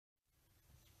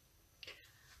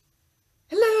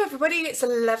everybody, it's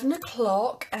 11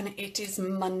 o'clock and it is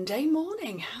Monday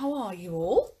morning. How are you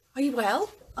all? Are you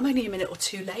well? I'm only a minute or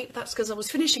two late, but that's because I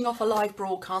was finishing off a live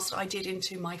broadcast I did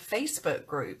into my Facebook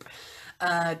group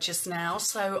just now.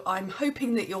 So I'm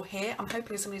hoping that you're here. I'm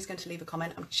hoping somebody's going to leave a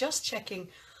comment. I'm just checking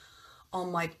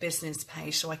on my business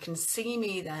page so I can see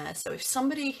me there. So if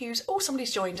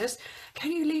somebody's joined us,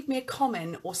 can you leave me a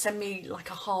comment or send me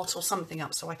like a heart or something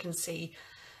up so I can see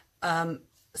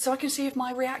if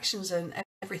my reactions and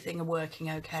everything are working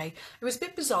okay. It was a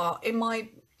bit bizarre in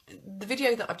the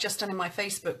video that I've just done in my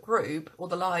Facebook group, or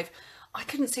the live. I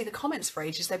couldn't see the comments for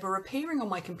ages. They were appearing on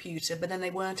my computer, but then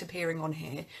they weren't appearing on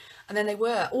here. And then they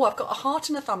were. Oh, I've got a heart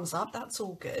and a thumbs up. That's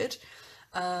all good.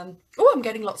 Oh, I'm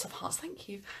getting lots of hearts. Thank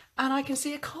you. And I can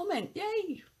see a comment.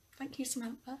 Yay. Thank you,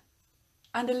 Samantha.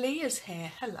 And Aaliyah's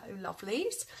here. Hello,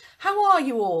 lovelies. How are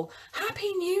you all?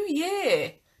 Happy New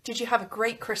Year. Did you have a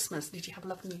great Christmas? Did you have a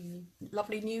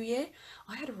lovely New Year?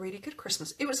 I had a really good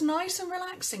Christmas. It was nice and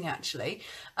relaxing, actually.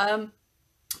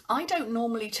 I don't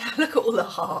normally look at all the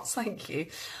hearts, thank you.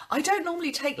 I don't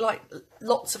normally take like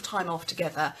lots of time off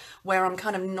together where I'm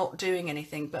kind of not doing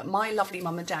anything, but my lovely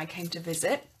mum and dad came to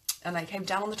visit and they came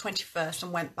down on the 21st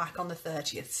and went back on the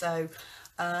 30th. So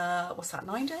what's that,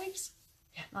 9 days?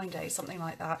 Yeah, 9 days, something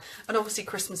like that. And obviously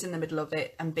Christmas in the middle of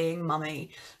it and being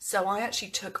mummy. So I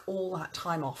actually took all that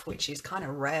time off, which is kind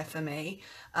of rare for me.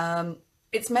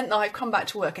 It's meant that I've come back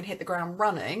to work and hit the ground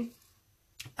running,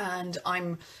 and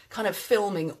I'm kind of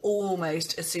filming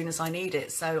almost as soon as I need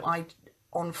it. So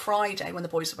on Friday, when the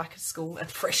boys were back at school and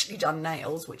freshly done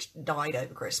nails, which died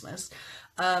over Christmas,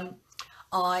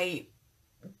 I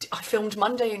filmed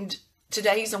Monday and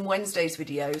today's and Wednesday's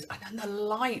videos, and then the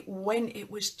light when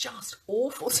it was just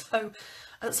awful. So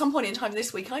at some point in time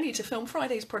this week I need to film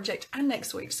Friday's project and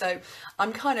next week. So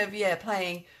I'm kind of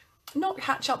playing not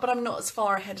catch up, but I'm not as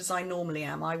far ahead as I normally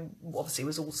am. I obviously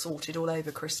was all sorted all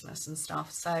over Christmas and stuff.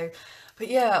 So but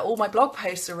yeah, all my blog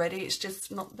posts are ready, it's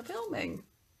just not the filming.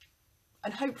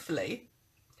 And hopefully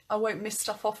I won't miss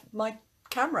stuff off my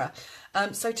camera.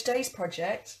 So today's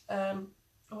project, oh,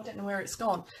 I don't know where it's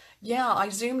gone. Yeah, I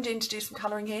zoomed in to do some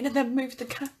colouring in and then moved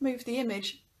the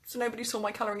image, so nobody saw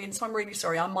my colouring in. So I'm really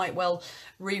sorry. I might well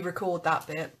re-record that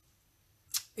bit.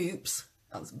 Oops,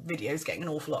 that video's getting an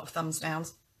awful lot of thumbs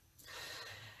downs.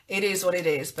 It is what it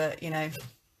is, but you know,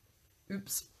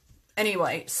 oops.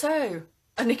 Anyway, so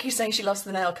Nikki's saying she loves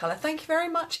the nail colour. Thank you very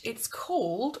much. It's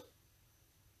called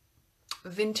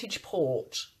Vintage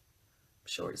Port. I'm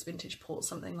sure it's Vintage Port,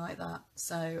 something like that.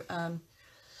 So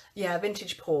yeah,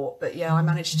 Vintage Port, but yeah, I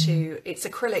managed to, it's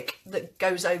acrylic that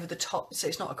goes over the top, so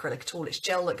it's not acrylic at all, it's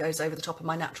gel that goes over the top of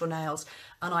my natural nails,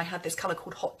 and I had this colour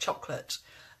called Hot Chocolate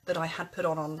that I had put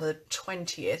on the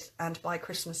 20th, and by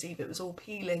Christmas Eve it was all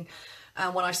peeling,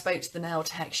 and when I spoke to the nail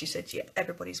tech, she said, yep,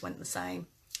 everybody's went the same,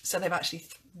 so they've actually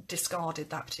discarded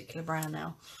that particular brown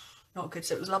now. Not good.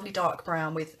 So it was lovely dark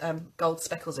brown with gold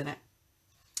speckles in it.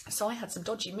 So I had some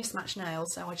dodgy mismatched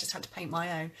nails, so I just had to paint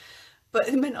my own. But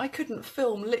it meant I couldn't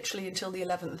film literally until the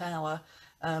 11th hour.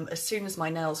 As soon as my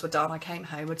nails were done, I came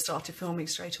home and started filming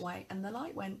straight away, and the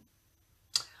light went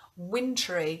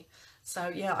wintry. So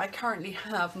yeah, I currently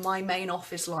have my main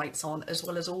office lights on, as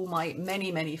well as all my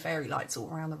many fairy lights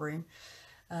all around the room.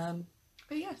 But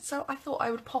yeah, so I thought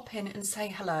I would pop in and say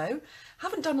hello.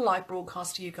 Haven't done a live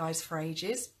broadcast to you guys for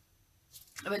ages.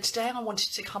 But today I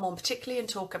wanted to come on particularly and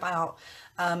talk about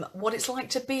what it's like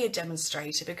to be a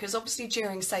demonstrator, because obviously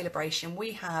during Celebration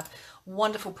we have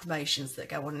wonderful promotions that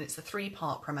go on, and it's a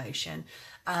 3-part promotion,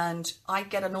 and I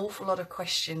get an awful lot of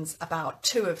questions about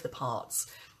 2 of the parts.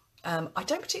 I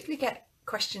don't particularly get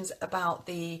questions about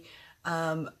the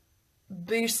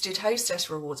boosted hostess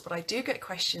rewards, but I do get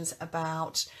questions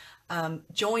about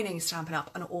joining Stampin' Up,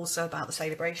 and also about the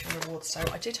Celebration rewards. So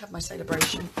I did have my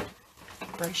Celebration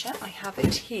brochure. I have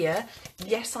it here.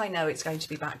 Yes, I know it's going to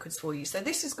be backwards for you. So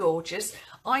this is gorgeous.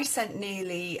 I sent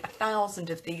nearly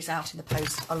 1,000 of these out in the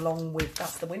post, along with,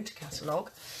 that's the winter catalogue,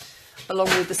 along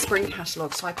with the spring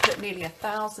catalogue. So I put nearly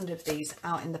 1,000 of these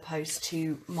out in the post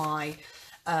to my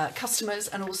customers,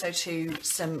 and also to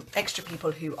some extra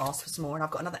people who asked for some more. And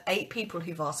I've got another 8 people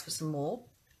who've asked for some more.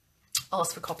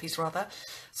 Asked for copies rather,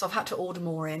 so I've had to order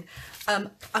more in, and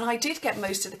I did get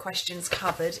most of the questions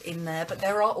covered in there, but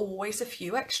there are always a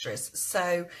few extras.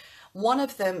 So one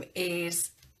of them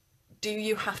is, do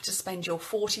you have to spend your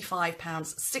 £45,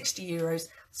 60 euros?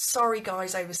 Sorry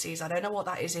guys overseas, I don't know what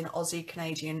that is in Aussie,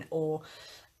 Canadian or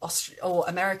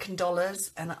American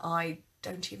dollars, and I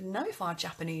don't even know if our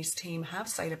Japanese team have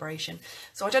Celebration,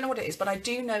 so I don't know what it is, but I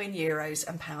do know in euros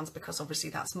and pounds, because obviously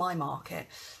that's my market.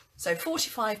 So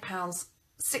 £45,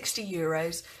 60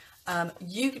 euros.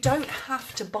 You don't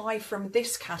have to buy from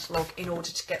this catalogue in order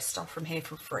to get stuff from here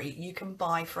for free. You can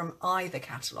buy from either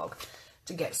catalogue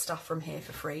to get stuff from here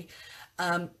for free.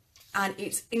 And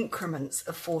it's increments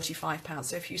of £45.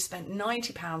 So if you spent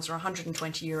 £90 or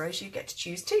 €120, you get to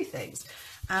choose two things.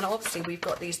 And obviously we've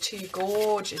got these two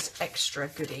gorgeous extra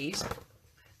goodies.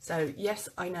 So yes,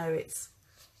 I know it's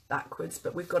backwards,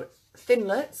 but we've got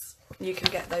thinlets. You can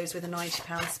get those with a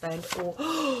 £90 spend, or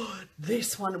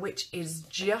this one, which is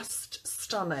just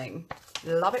stunning.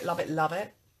 Love it, love it, love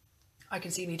it. I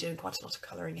can see me doing quite a lot of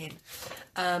colouring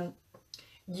in.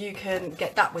 You can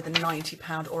get that with a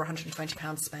 £90 or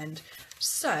 £120 spend.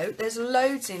 So there's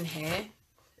loads in here.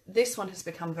 This one has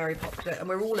become very popular, and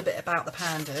we're all a bit about the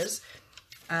pandas,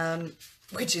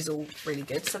 which is all really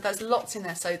good. So there's lots in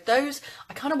there. So those,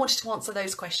 I kind of wanted to answer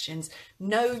those questions.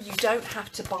 No, you don't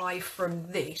have to buy from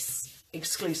this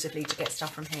exclusively to get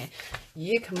stuff from here.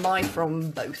 You can buy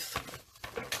from both.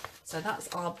 So that's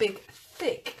our big,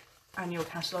 thick annual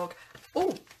catalogue.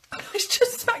 Oh, I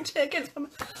just smacked it against my,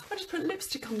 I just put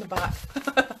lipstick on the back.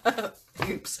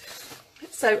 Oops.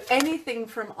 So anything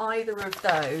from either of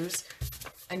those,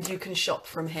 and you can shop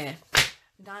from here.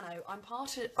 Nano,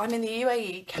 I'm in the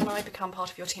UAE. Can I become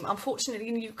part of your team? Unfortunately,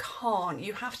 you can't.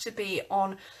 You have to be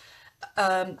on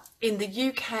in the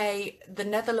UK, the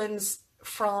Netherlands,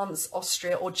 France,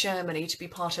 Austria, or Germany to be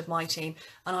part of my team.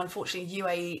 And unfortunately,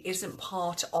 UAE isn't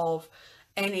part of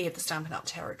any of the Stampin' Up!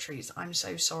 Territories. I'm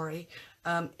so sorry.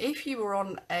 If you were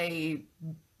on a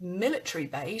military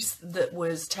base that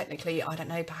was technically, I don't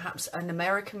know, perhaps an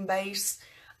American base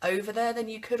over there, then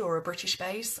you could, or a British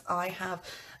base. I have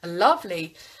a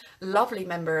lovely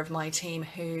member of my team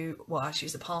who, well,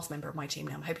 she's a past member of my team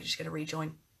now. I'm hoping she's going to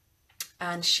rejoin.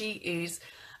 And she is,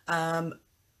 well,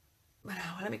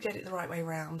 let me get it the right way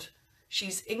around.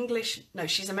 She's English, no,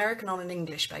 she's American on an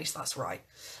English base, that's right.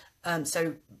 And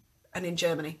in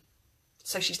Germany.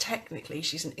 So she's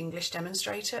an English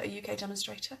demonstrator, a UK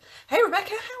demonstrator. Hey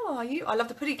Rebecca, how are you? I love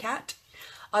the putty cat.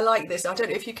 I like this. I don't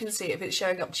know if you can see it, if it's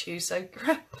showing up to you. So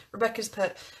Rebecca's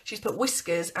she's put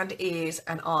whiskers and ears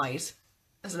and eyes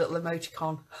as a little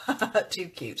emoticon. Too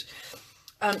cute.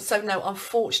 So no,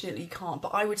 unfortunately you can't,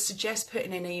 but I would suggest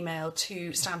putting an email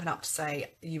to Stampin' Up! To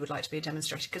say you would like to be a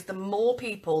demonstrator, because the more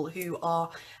people who are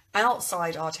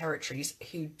outside our territories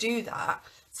who do that,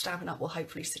 Stampin' Up! Will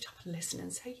hopefully sit up and listen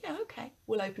and say, yeah, okay,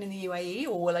 we'll open in the UAE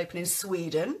or we'll open in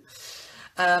Sweden.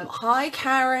 Hi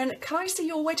Karen, can I see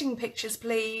your wedding pictures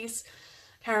please?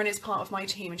 Karen is part of my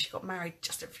team and she got married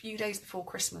just a few days before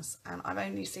Christmas, and I've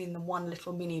only seen the one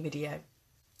little mini video.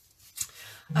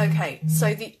 Okay,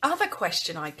 so the other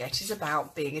question I get is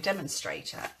about being a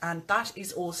demonstrator, and that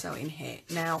is also in here.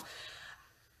 Now,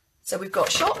 so we've got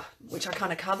shop, which I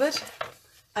kind of covered,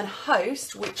 and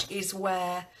host, which is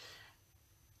where,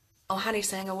 oh, Hanny's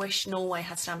saying, I wish Norway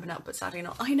had Stampin' Up, but sadly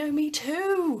not. I know, me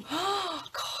too. Oh,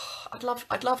 God,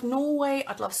 I'd love Norway,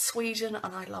 I'd love Sweden,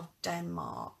 and I love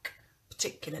Denmark,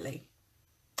 particularly.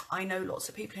 I know lots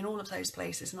of people in all of those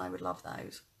places, and I would love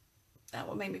those. That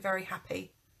would make me very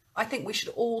happy. I think we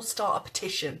should all start a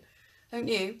petition, don't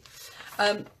you?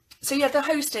 So yeah, the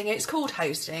hosting, it's called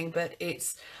hosting, but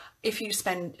it's, if you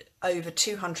spend over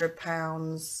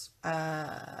 £200,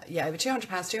 yeah, over £200,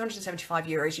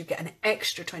 €275, you get an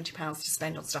extra £20 to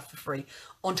spend on stuff for free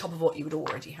on top of what you would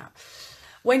already have.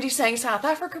 Wendy's saying South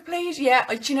Africa, please. Yeah,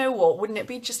 do you know what? Wouldn't it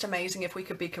be just amazing if we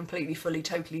could be completely, fully,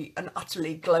 totally and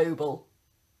utterly global?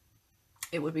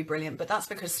 It would be brilliant, but that's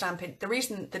because Stampin', the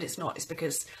reason that it's not is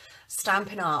because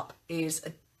Stampin' Up! Is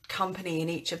a company in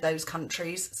each of those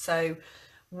countries. So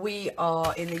we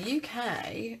are in the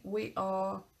UK, we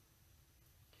are,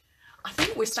 I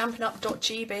think we're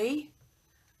stampinup.gb,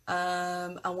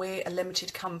 and we're a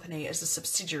limited company as a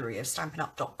subsidiary of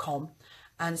stampinup.com.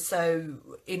 And so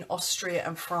in Austria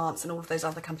and France and all of those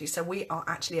other countries, so we are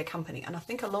actually a company, and I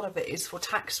think a lot of it is for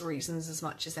tax reasons as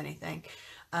much as anything.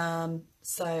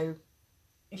 So,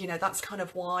 you know, that's kind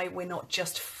of why we're not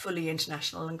just fully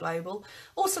international and global.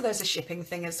 Also, there's a shipping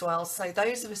thing as well. So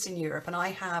those of us in Europe, and I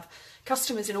have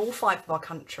customers in all 5 of our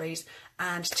countries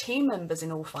and team members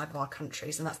in all 5 of our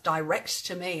countries, and that's direct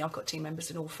to me. I've got team members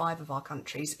in all 5 of our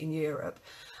countries in Europe.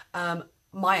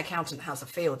 My accountant has a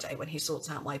field day when he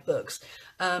sorts out my books.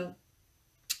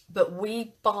 But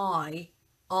we buy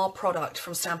our product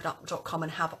from stampinup.com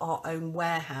and have our own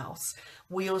warehouse.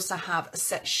 We also have a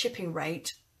set shipping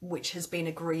rate, which has been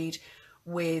agreed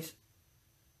with,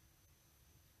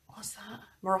 what's that?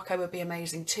 Morocco would be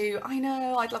amazing too. I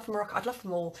know, I'd love Morocco, I'd love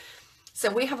them all. So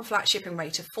we have a flat shipping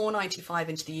rate of €4.95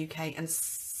 into the UK and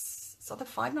it's either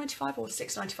 €5.95 or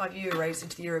 €6.95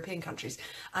 into the European countries.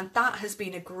 And that has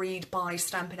been agreed by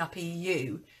Stampin' Up!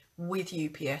 EU with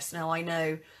UPS. Now I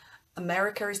know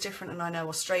America is different and I know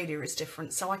Australia is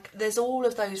different, so there's all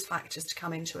of those factors to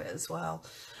come into it as well.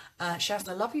 Shazna,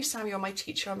 I love you, Sam. You're my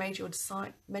teacher. I made your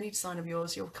many design of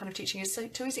yours. Your kind of teaching is so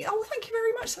too easy. Oh, thank you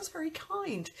very much. That's very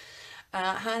kind.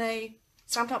 Hannah,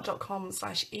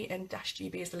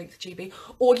 stampinup.com/en-gb is the link for GB.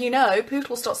 Or, you know,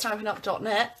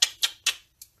 poodles.stampinup.net.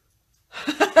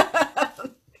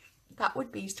 That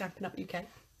would be Stampin' Up UK.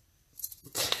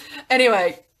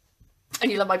 Anyway,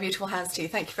 and you love my beautiful hands too.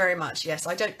 Thank you very much. Yes,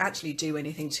 I don't actually do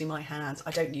anything to my hands.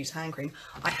 I don't use hand cream.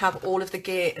 I have all of the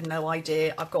gear and no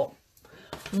idea. I've got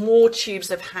more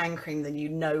tubes of hand cream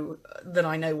than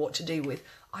I know what to do with.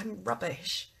 I'm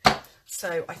rubbish.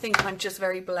 So I think I'm just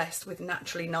very blessed with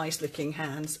naturally nice looking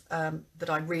hands that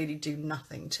I really do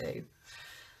nothing to.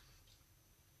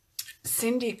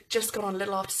 Cindy just got on a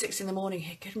little after 6 in the morning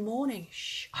here. Good morning.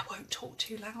 Shh, I won't talk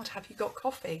too loud. Have you got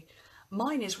coffee?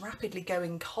 Mine is rapidly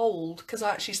going cold because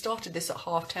I actually started this at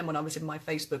 10:30 when I was in my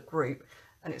Facebook group,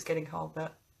 and it's getting cold,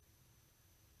 but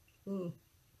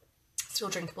still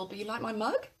drinkable. But you like my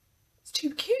mug? It's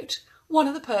too cute. One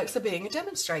of the perks of being a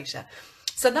demonstrator.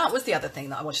 So that was the other thing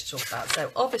that I wanted to talk about.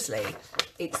 So obviously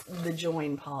it's the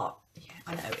join part. Yeah,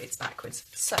 I know it's backwards.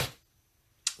 So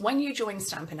when you join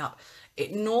Stampin' Up,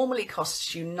 it normally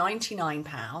costs you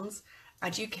 £99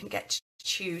 and you can get to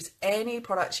choose any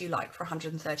product you like for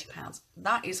 £130.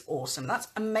 That is awesome. That's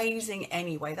amazing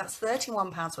anyway. That's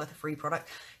 £31 worth of free product.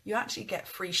 You actually get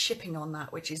free shipping on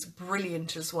that, which is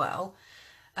brilliant as well.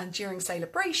 And during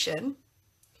celebration,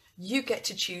 you get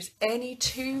to choose any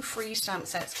 2 free stamp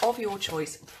sets of your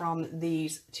choice from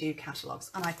these 2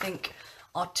 catalogues. And I think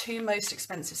our 2 most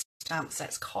expensive stamp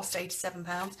sets cost £87.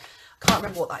 I can't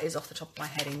remember what that is off the top of my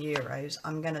head in euros.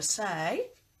 I'm going to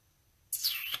say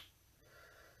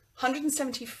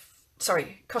 170,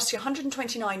 sorry, costs you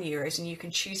 129 euros and you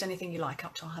can choose anything you like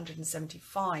up to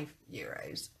 175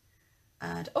 euros.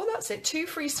 And, oh, that's it, 2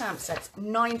 free stamp sets,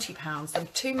 £90. The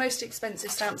 2 most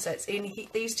expensive stamp sets in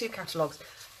these 2 catalogues,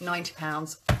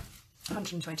 £90,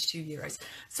 122 euros.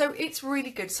 So it's really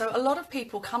good. So a lot of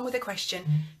people come with a question,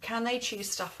 can they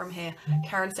choose stuff from here?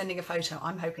 Karen sending a photo.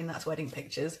 I'm hoping that's wedding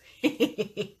pictures.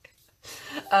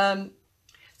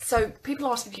 So people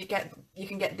ask if you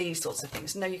can get these sorts of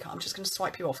things. No, you can't. I'm just going to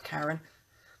swipe you off, Karen.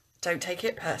 Don't take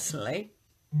it personally.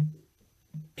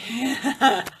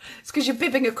 It's because you're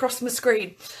bibbing across my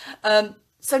screen.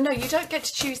 So no, you don't get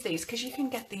to choose these because you can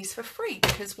get these for free,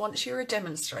 because once you're a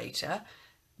demonstrator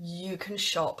you can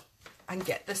shop and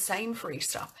get the same free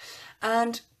stuff.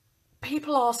 And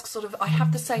people ask sort of, I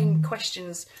have the same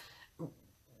questions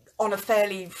on a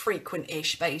fairly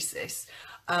frequent-ish basis.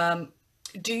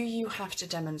 Do you have to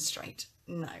demonstrate?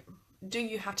 No. Do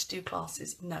you have to do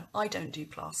classes? No, I don't do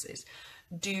classes.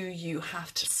 Do you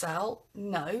have to sell?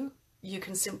 No. You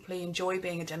can simply enjoy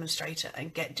being a demonstrator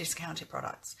and get discounted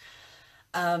products.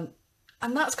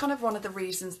 And that's kind of one of the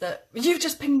reasons that you've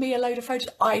just pinged me a load of photos.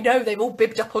 I know, they've all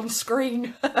bibbed up on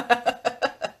screen.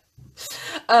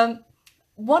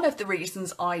 One of the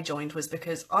reasons I joined was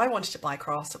because I wanted to buy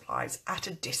craft supplies at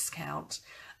a discount,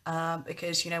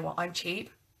 because you know what, I'm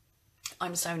cheap.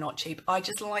 I'm so not cheap. I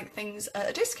just like things at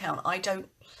a discount. I don't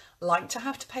like to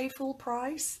have to pay full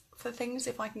price for things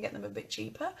if I can get them a bit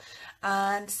cheaper.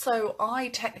 And so I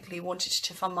technically wanted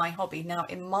to fund my hobby. Now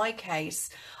in my case,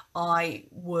 I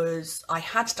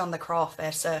had done the craft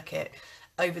fair circuit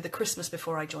over the Christmas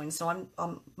before I joined. So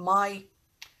my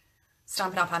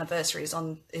Stampin' Up anniversary is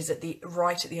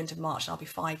right at the end of March, and I'll be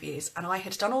 5 years. And I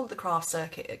had done all of the craft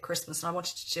circuit at Christmas and I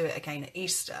wanted to do it again at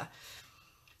Easter.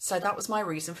 So that was my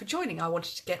reason for joining. I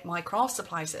wanted to get my craft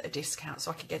supplies at a discount so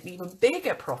I could get an even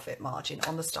bigger profit margin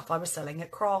on the stuff I was selling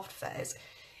at craft fairs.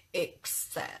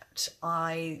 Except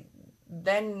right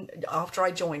after I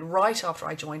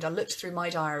joined, I looked through my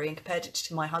diary and compared it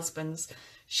to my husband's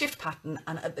shift pattern.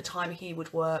 And at the time he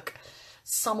would work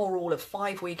some or all of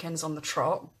 5 weekends on the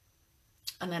trot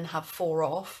and then have 4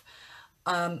 off.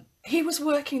 He was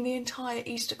working the entire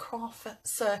Easter craft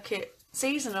circuit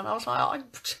season. And I was like,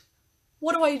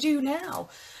 what do I do now?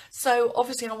 So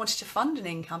obviously I wanted to fund an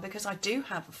income because I do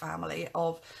have a family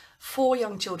of 4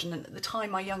 young children. And at the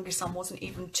time, my youngest son wasn't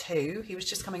even 2. He was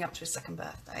just coming up to his 2nd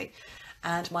birthday.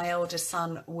 And my eldest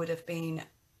son would have been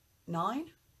 9,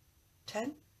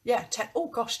 10? Yeah, 10. Oh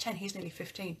gosh, 10. He's nearly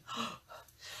 15.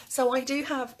 So I do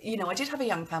have, I did have a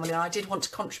young family and I did want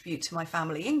to contribute to my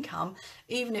family income,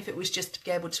 even if it was just to be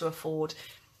able to afford,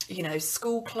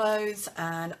 school clothes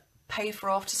and pay for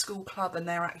after school club and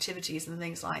their activities and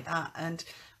things like that. And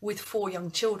with 4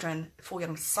 young children, 4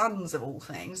 young sons of all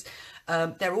things,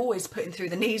 they're always putting through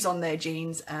the knees on their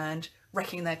jeans and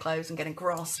wrecking their clothes and getting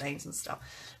grass stains and stuff.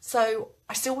 So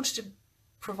I still wanted to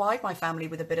provide my family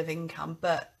with a bit of income,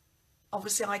 but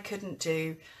obviously I couldn't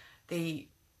do the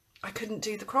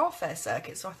craft fair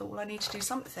circuit, so I thought, well, I need to do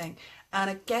something. And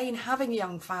again, having a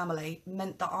young family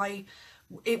meant that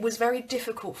it was very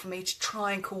difficult for me to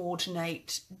try and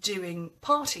coordinate doing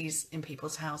parties in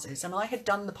people's houses. And I had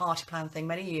done the party plan thing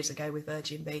many years ago with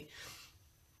Virgin Bee,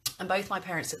 and both my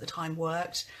parents at the time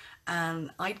worked,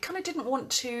 and I kind of didn't want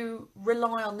to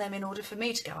rely on them in order for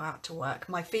me to go out to work.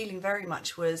 My feeling very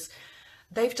much was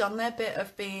they've done their bit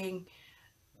of being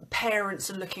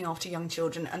parents and looking after young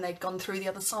children, and they'd gone through the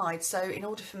other side. So in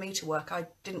order for me to work, I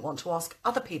didn't want to ask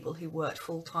other people who worked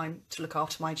full-time to look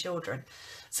after my children.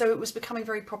 So it was becoming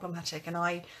very problematic, and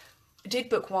I did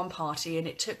book one party, and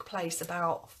it took place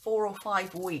about 4 or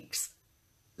 5 weeks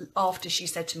after she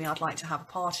said to me, I'd like to have a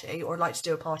party, or I'd like to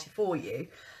do a party for you.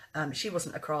 She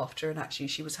wasn't a crafter, and actually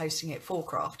she was hosting it for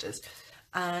crafters.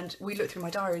 And we looked through my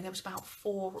diary, and there was about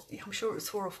 4, I'm sure it was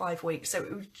 4 or 5 weeks. So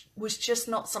it was just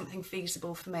not something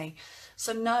feasible for me.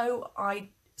 So I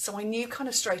knew kind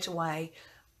of straight away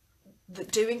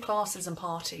that doing classes and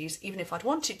parties, even if I'd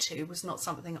wanted to, was not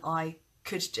something I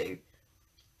could do.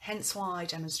 Hence why I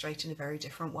demonstrate in a very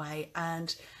different way.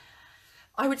 And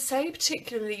I would say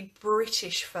particularly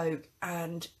British folk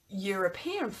and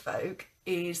European folk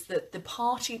is that the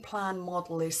party plan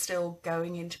model is still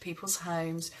going into people's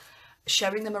homes,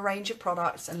 showing them a range of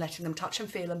products and letting them touch and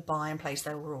feel and buy and place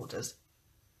their orders.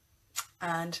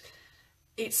 And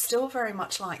it's still very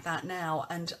much like that now,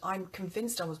 and I'm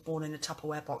convinced I was born in a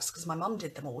Tupperware box because my mum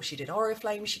did them all. She did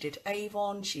Oriflame, she did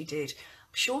Avon,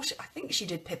 I think she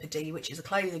did Pippin, which is a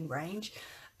clothing range.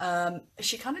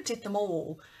 She kind of did them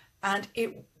all, and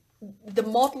the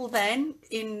model then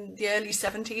in the early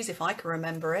 70s, if I can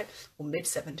remember it, or mid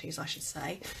 70s I should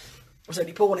say, I was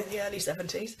only born in the early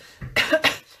 70s.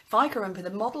 If I can remember,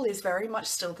 the model is very much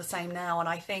still the same now, and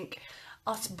I think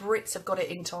us Brits have got it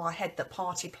into our head that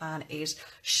party plan is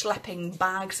schlepping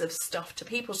bags of stuff to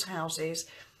people's houses,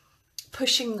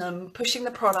 pushing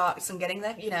the products and getting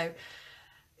their,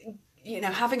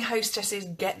 having hostesses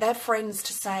get their friends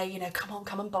to say, come on,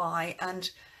 come and buy. And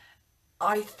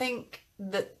I think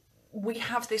that we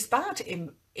have this bad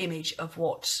image of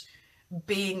what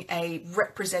being a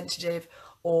representative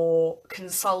or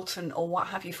consultant or what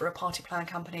have you for a party plan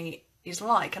company is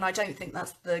like, and I don't think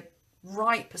that's the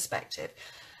right perspective.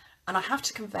 And I have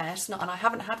to confess, and I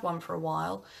haven't had one for a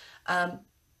while,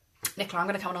 Nicola, I'm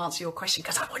going to come and answer your question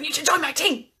because I want you to join my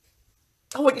team.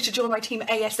 I want you to join my team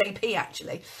ASAP,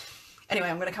 actually. Anyway,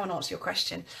 I'm going to come and answer your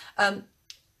question.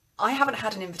 I haven't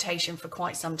had an invitation for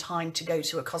quite some time to go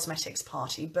to a cosmetics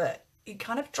party, but it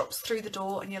kind of drops through the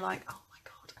door and you're like, oh my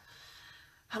God,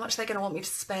 how much are they going to want me to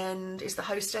spend? Is the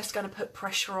hostess going to put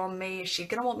pressure on me? Is she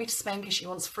going to want me to spend because she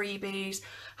wants freebies?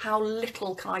 How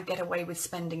little can I get away with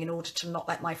spending in order to not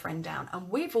let my friend down? And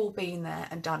we've all been there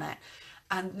and done it.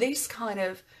 And this kind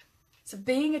of, so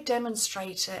being a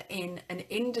demonstrator in an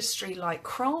industry like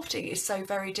crafting is so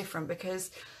very different because,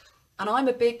 and I'm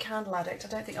a big candle addict. I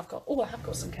don't think I've got, oh, I have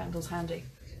got some candles handy.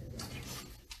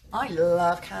 I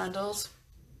love candles.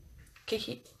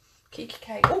 Kiki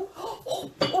cake.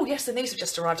 Oh, yes, and these have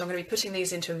just arrived. I'm going to be putting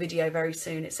these into a video very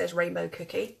soon. It says rainbow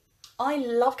cookie. I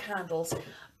love candles,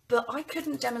 but I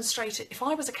couldn't demonstrate it. If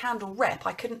I was a candle rep,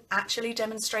 I couldn't actually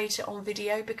demonstrate it on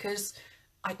video because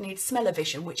I'd need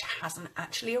smell-o-vision, which hasn't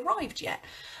actually arrived yet.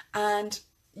 And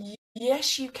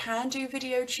yes, you can do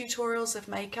video tutorials of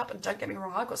makeup, and don't get me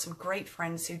wrong, I've got some great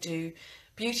friends who do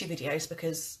beauty videos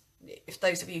because if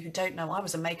those of you who don't know, I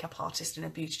was a makeup artist and a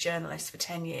beauty journalist for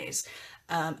 10 years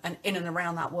and in and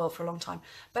around that world for a long time.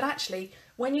 But actually,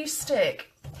 when you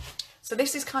stick, so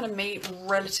this is kind of me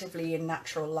relatively in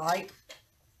natural light.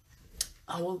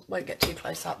 I won't get too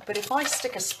close up, but if I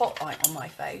stick a spotlight on my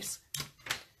face,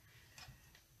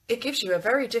 it gives you a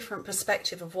very different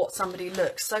perspective of what somebody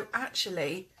looks. So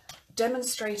actually,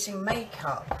 demonstrating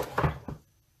makeup,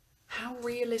 how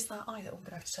real is that either? I'm going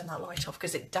to have to turn that light off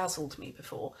because it dazzled me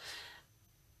before.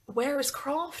 Whereas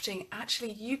crafting,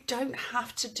 actually, you don't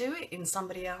have to do it in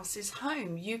somebody else's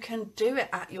home. You can do it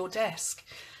at your desk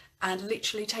and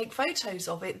literally take photos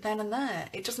of it then and there.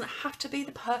 It doesn't have to be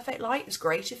the perfect light. It's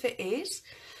great if it is.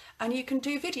 And you can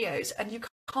do videos, and you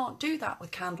can't do that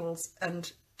with candles. And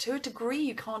to a degree,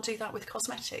 you can't do that with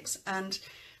cosmetics. And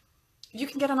you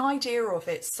can get an idea of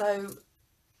it. So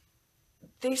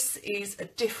this is a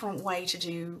different way to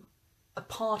do a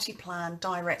party plan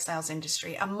direct sales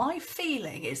industry. And my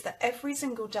feeling is that every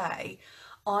single day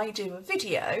I do a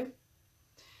video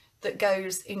that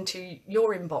goes into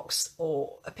your inbox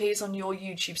or appears on your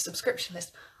YouTube subscription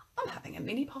list. I'm having a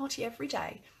mini party every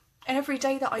day. And every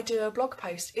day that I do a blog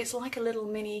post, it's like a little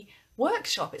mini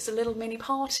workshop. It's a little mini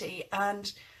party,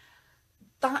 and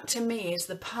that to me is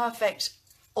the perfect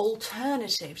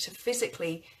alternative to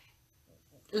physically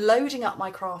loading up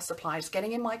my craft supplies,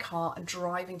 getting in my car and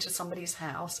driving to somebody's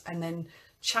house and then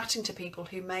chatting to people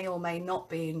who may or may not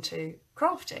be into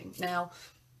crafting. Now,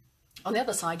 on the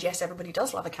other side, yes, everybody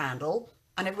does love a candle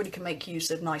and everybody can make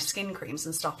use of nice skin creams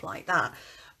and stuff like that.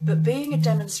 But being a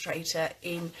demonstrator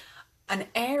in an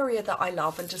area that I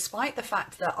love, and despite the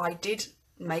fact that I did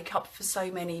makeup for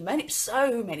so many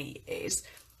years,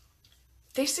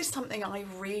 this is something I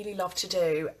really love to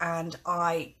do, and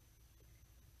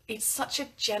it's such a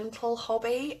gentle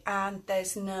hobby, and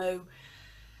there's no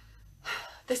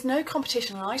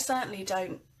competition, and I certainly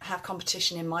don't have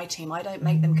competition in my team. I don't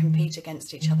make them compete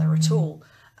against each other at all.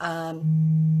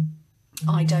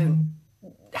 I don't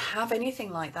have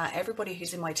anything like that. Everybody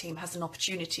who's in my team has an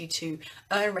opportunity to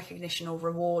earn recognition or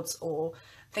rewards or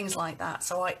things like that.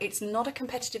 So it's not a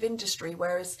competitive industry,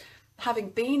 whereas having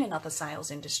been in other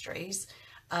sales industries,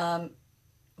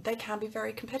 they can be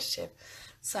very competitive.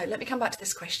 So let me come back to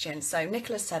this question. So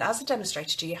Nicholas said, as a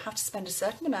demonstrator, do you have to spend a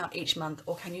certain amount each month,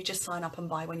 or can you just sign up and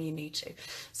buy when you need to?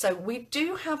 So we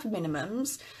do have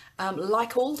minimums.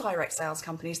 Like all direct sales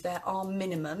companies, there are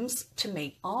minimums to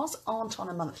meet. Ours aren't on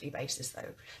a monthly basis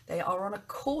though. They are on a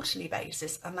quarterly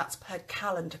basis, and that's per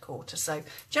calendar quarter. So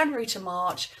January to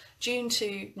March,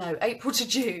 April to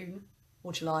June,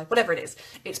 or July, whatever it is,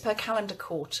 it's per calendar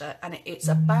quarter, and it's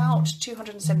about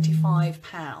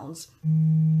 £275.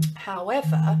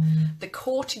 However, the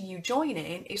quarter you join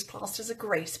in is classed as a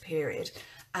grace period,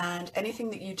 and anything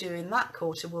that you do in that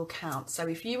quarter will count. So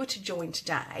if you were to join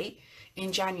today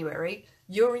in January,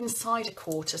 you're inside a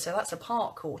quarter, so that's a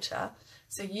part quarter.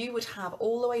 So you would have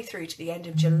all the way through to the end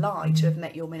of July to have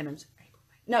met your minimums.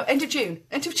 No, end of June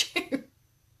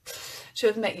to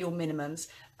have met your minimums.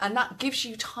 And that gives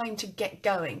you time to get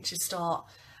going, to start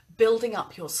building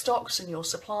up your stocks and your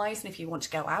supplies. And if you want to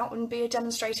go out and be a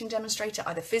demonstrator,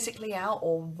 either physically out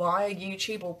or via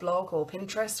YouTube or blog or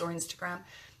Pinterest or Instagram,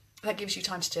 that gives you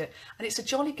time to do it. And it's a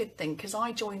jolly good thing, because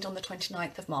I joined on the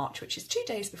 29th of March, which is 2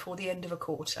 days before the end of a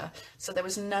quarter. So there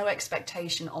was no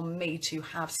expectation on me to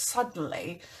have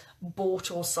suddenly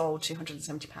bought or sold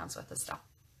 £270 worth of stuff.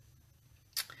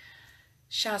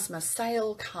 Shazma,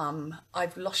 sale come.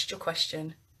 I've lost your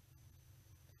question.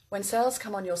 When sales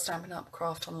come on your Stampin' Up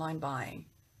craft online buying,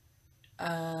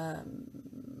 I've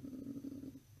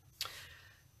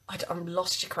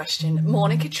lost your question.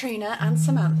 Morning, Katrina and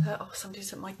Samantha. Oh,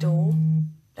 somebody's at my door.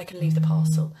 They can leave the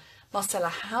parcel. Marcella,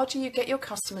 how do you get your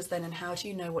customers then, and how do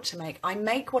you know what to make? I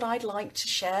make what I'd like to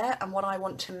share and what I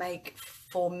want to make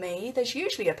for me. There's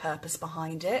usually a purpose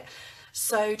behind it.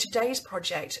 So today's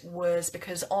project was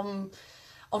because on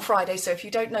Friday, so if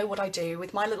you don't know what I do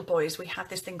with my little boys, we have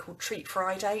this thing called Treat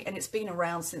Friday, and it's been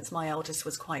around since my eldest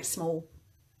was quite small.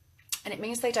 And it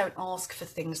means they don't ask for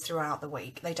things throughout the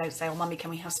week. They don't say, oh, mummy, can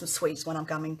we have some sweets when I'm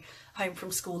coming home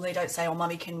from school? They don't say, oh,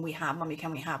 mummy, can we have, mummy,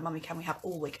 can we have, mummy, can we have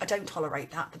all week? I don't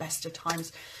tolerate that the best of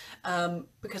times,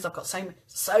 because I've got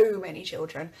so many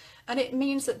children. And it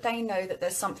means that they know that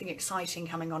there's something exciting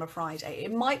coming on a Friday.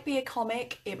 It might be a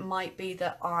comic. It might be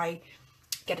that I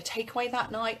get a takeaway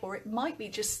that night, or it might be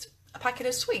just a packet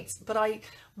of sweets. But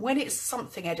when it's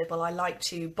something edible, I like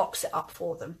to box it up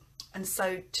for them. And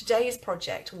so today's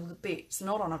project, albeit it's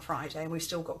not on a Friday and we've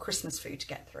still got Christmas food to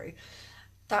get through,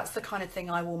 that's the kind of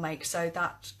thing I will make. So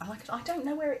that, I don't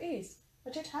know where it is.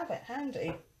 I did have it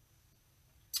handy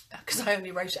because I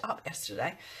only wrote it up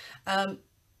yesterday. I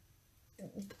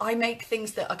make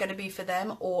things that are going to be for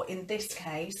them, or in this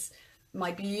case,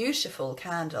 my beautiful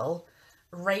candle,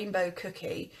 rainbow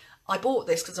cookie. I bought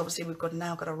this because obviously we've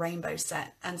now got a rainbow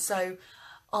set. And so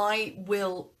I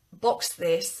will box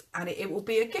this and it will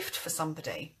be a gift for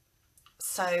somebody.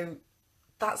 So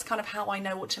that's kind of how I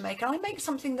know what to make. And I make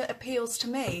something that appeals to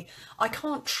me. I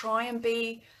can't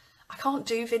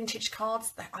do vintage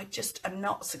cards. I just am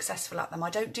not successful at them. I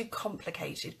don't do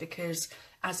complicated because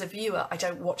as a viewer, I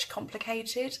don't watch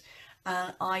complicated.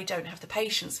 I don't have the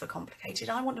patience for complicated.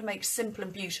 I want to make simple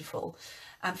and beautiful.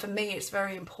 And for me, it's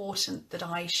very important that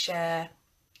I share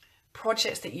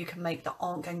projects that you can make that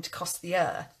aren't going to cost the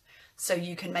earth. So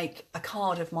you can make a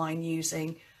card of mine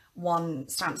using 1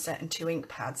 stamp set and 2 ink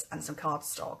pads and some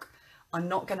cardstock. I'm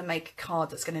not going to make a card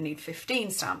that's going to need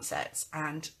 15 stamp sets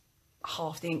and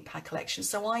half the ink pad collection.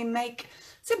 So I make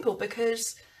simple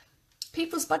because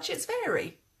people's budgets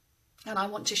vary. And I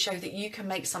want to show that you can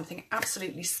make something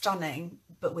absolutely stunning,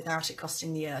 but without it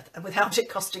costing the earth and without it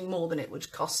costing more than it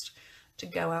would cost to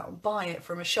go out and buy it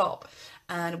from a shop.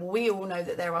 And we all know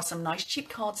that there are some nice cheap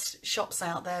cards shops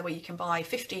out there where you can buy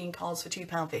 15 cards for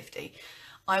 £2.50.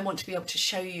 I want to be able to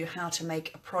show you how to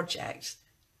make a project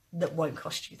that won't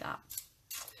cost you that.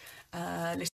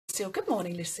 Lucille, good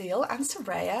morning, Lucille, and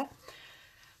Soraya.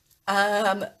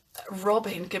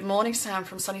 Robin, good morning, Sam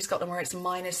from sunny Scotland, where it's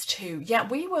 -2. Yeah,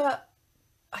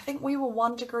 I think we were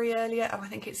 1 degree earlier, and I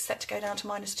think it's set to go down to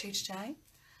 -2 today.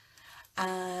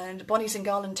 And Bonnie's in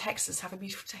Garland, Texas. Have a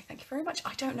beautiful day. Thank you very much.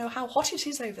 I don't know how hot it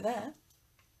is over there.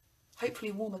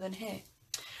 Hopefully warmer than here.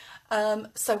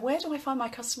 So where do I find my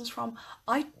customers from?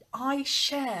 I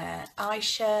share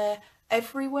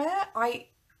everywhere. I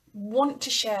want to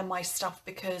share my stuff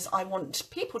because I want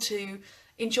people to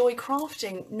enjoy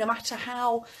crafting no matter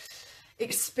how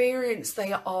experienced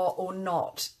they are or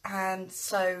not. And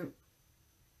so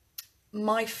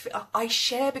I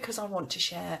share because I want to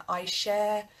share. I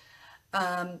share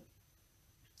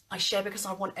because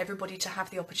I want everybody to have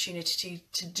the opportunity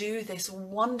to do this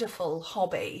wonderful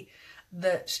hobby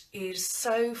that is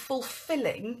so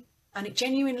fulfilling, and it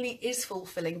genuinely is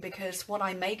fulfilling, because what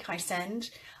I make, I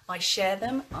send, I share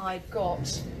them. I've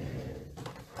got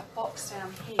a box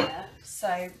down here,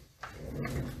 so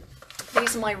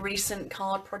these are my recent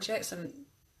card projects, and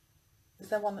is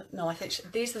there one that, no, I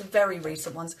think these are the very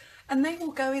recent ones, and they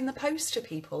will go in the post to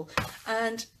people.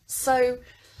 And so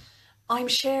I'm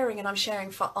sharing, and I'm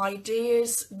sharing for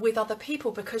ideas with other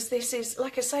people, because this is,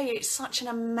 like I say, it's such an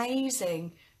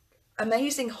amazing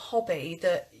hobby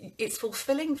that it's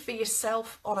fulfilling for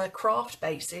yourself on a craft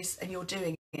basis, and you're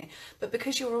doing it, but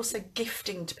because you're also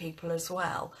gifting to people as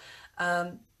well.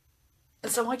 And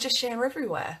so I just share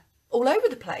everywhere, all over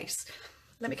the place.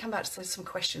 Let me come back to some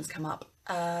questions come up.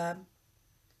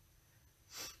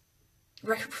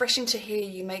 Refreshing to hear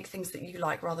you make things that you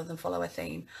like rather than follow a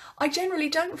theme. I generally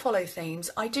don't follow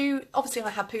themes. I do, obviously I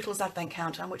have Poodle's Advent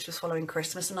Countdown, which was following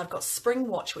Christmas, and I've got Spring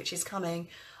Watch, which is coming,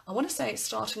 I want to say it's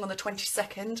starting on the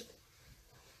 22nd.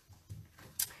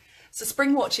 So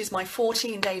Spring Watch is my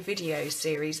 14-day video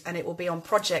series, and it will be on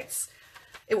projects.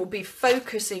 It will be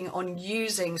focusing on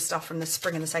using stuff from the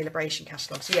Spring and the Celebration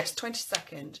catalogues. Yes,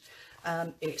 22nd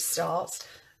it starts,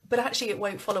 but actually it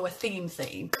won't follow a theme.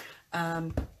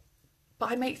 But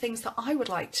I make things that I would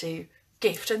like to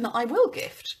gift and that I will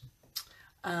gift.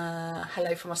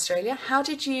 Hello from Australia. How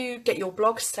did you get your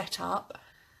blog set up?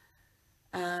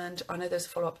 And I know there's a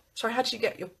follow-up. Sorry, how did you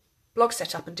get your blog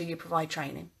set up, and do you provide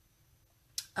training?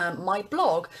 My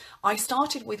blog, I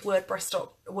started with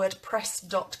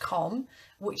wordpress.com,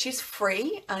 which is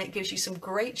free, and it gives you some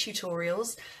great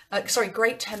tutorials,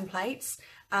 great templates.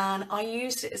 And I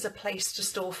used it as a place to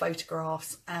store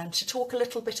photographs and to talk a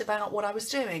little bit about what I was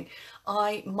doing.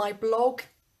 My blog,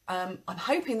 I'm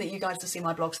hoping that you guys will see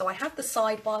my blog. So I have the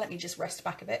sidebar, let me just rest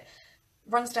back a bit.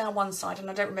 Runs down one side,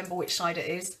 and I don't remember which side it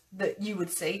is that you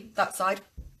would see, that side.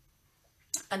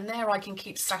 And there I can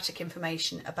keep static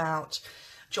information about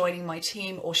joining my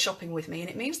team or shopping with me. And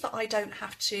it means that I don't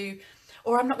have to,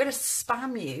 or I'm not going to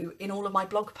spam you in all of my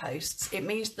blog posts. It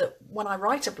means that when I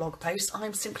write a blog post,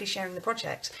 I'm simply sharing the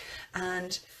project.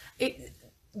 And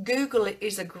Google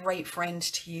is a great friend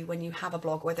to you when you have a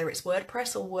blog, whether it's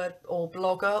WordPress or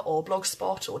Blogger or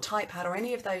Blogspot or TypePad or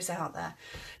any of those out there.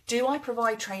 Do I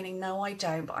provide training? No, I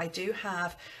don't, but I do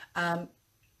have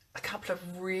a couple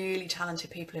of really talented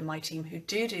people in my team who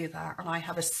do that, and I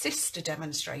have a sister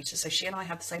demonstrator, so she and I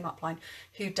have the same upline,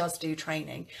 who does do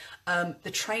training.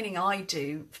 The training I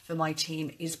do for my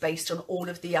team is based on all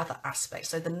of the other aspects,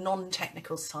 so the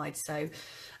non-technical side, so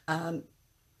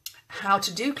how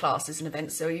to do classes and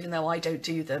events. So even though I don't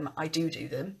do them, I do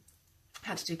them.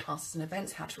 How to do classes and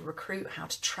events, how to recruit, how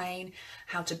to train,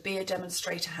 how to be a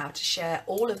demonstrator, how to share,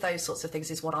 all of those sorts of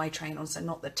things is what I train on, so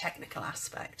not the technical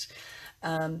aspect.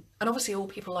 And obviously all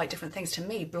people like different things. To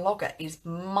me, Blogger is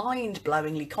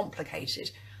mind-blowingly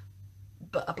complicated,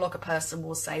 but a Blogger person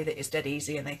will say that it's dead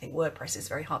easy and they think WordPress is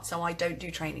very hard. So I don't do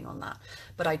training on that,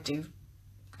 but I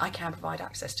can provide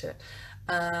access to it.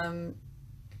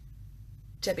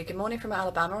 Debbie, good morning from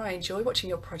Alabama. I enjoy watching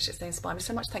your projects. They inspire me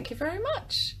so much. Thank you very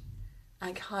much.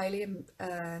 And Kylie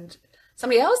and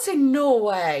somebody else in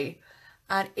Norway.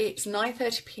 And it's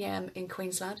 9:30 p.m. in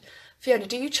Queensland. Fiona,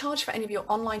 do you charge for any of your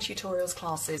online tutorials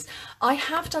classes? I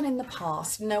have done in the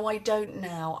past. No, I don't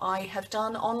now. I have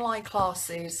done online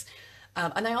classes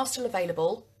and they are still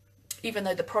available, even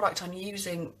though the product I'm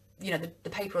using, you know, the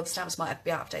paper or the stamps might be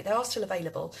out of date. They are still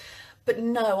available. But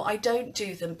no, I don't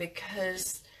do them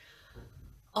because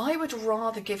I would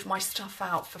rather give my stuff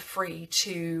out for free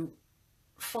to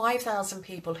 5,000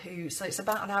 people so it's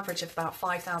about an average of about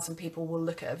 5,000 people will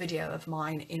look at a video of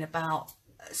mine in about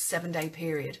a 7-day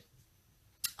period.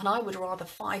 And I would rather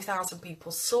 5,000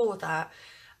 people saw that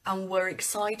and were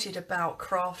excited about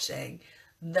crafting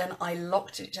then I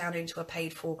locked it down into a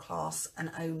paid for class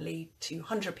and only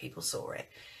 200 people saw it,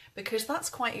 because that's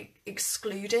quite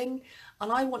excluding,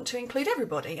 and I want to include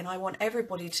everybody, and I want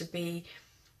everybody to be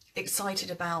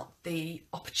excited about the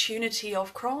opportunity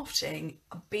of crafting,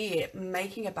 be it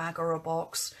making a bag or a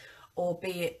box, or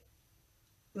be it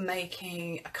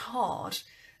making a card.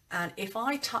 And if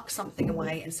I tuck something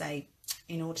away and say,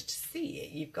 in order to see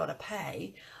it, you've got to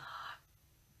pay,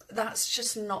 that's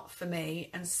just not for me.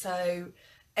 And so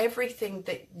everything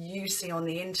that you see on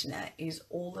the internet is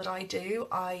all that I do.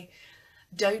 I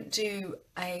don't do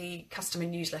a customer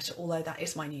newsletter, although that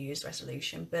is my New Year's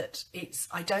resolution, but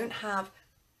I don't have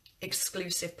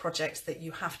exclusive projects that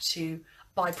you have to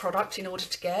buy product in order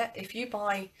to get. If you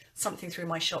buy something through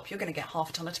my shop, you're going to get half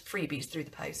a ton of freebies through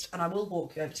the post, and I will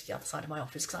walk you over to the other side of my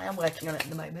office because I am working on it at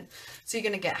the moment. So you're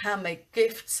going to get handmade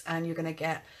gifts, and you're going to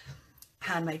get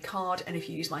handmade card, and if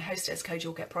you use my hostess code,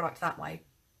 you'll get product that way.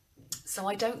 So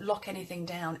I don't lock anything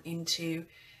down into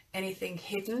anything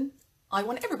hidden. I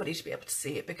want everybody to be able to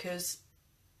see it because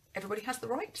everybody has the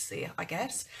right to see it, I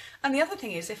guess. And the other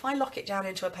thing is, if I lock it down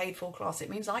into a paid for class, it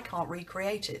means I can't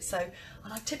recreate it. So,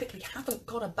 and I typically haven't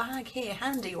got a bag here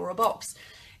handy or a box.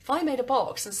 If I made a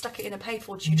box and stuck it in a paid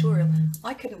for tutorial,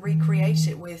 I couldn't recreate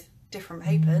it with different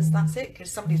papers. That's it,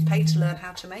 because somebody's paid to learn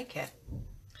how to make it.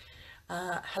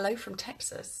 Hello from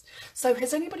Texas. So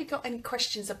has anybody got any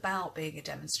questions about being a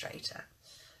demonstrator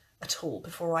at all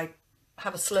before I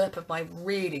have a slurp of my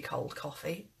really cold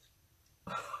coffee?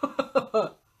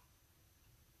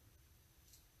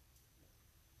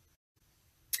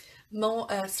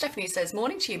 Stephanie says,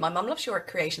 morning to you. My mum loves your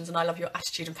creations and I love your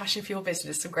attitude and passion for your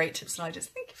business. Some great tips and ideas.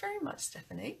 Thank you very much,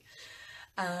 Stephanie.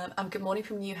 And good morning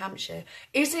from New Hampshire.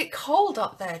 Is it cold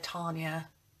up there, Tanya?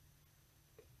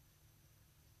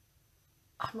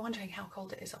 I'm wondering how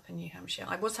cold it is up in New Hampshire.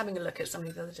 I was having a look at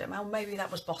somebody the other day. Well, maybe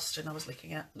that was Boston. I was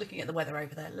looking at the weather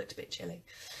over there. It looked a bit chilly.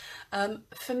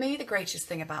 For me, the greatest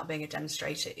thing about being a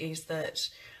demonstrator is that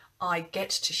I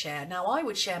get to share. Now, I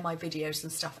would share my videos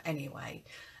and stuff anyway,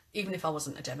 even if I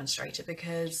wasn't a demonstrator,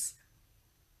 because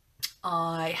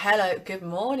hello, good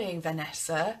morning,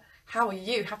 Vanessa. How are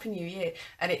you? Happy New Year.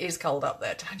 And it is cold up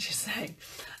there, don't you say?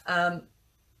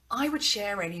 I would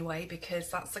share anyway,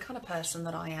 because that's the kind of person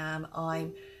that I am.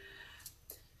 I'm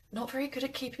not very good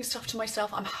at keeping stuff to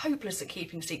myself. I'm hopeless at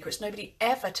keeping secrets. Nobody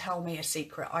ever tell me a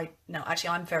secret. No,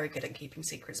 actually, I'm very good at keeping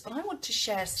secrets, but I want to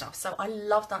share stuff. So I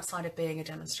love that side of being a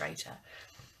demonstrator.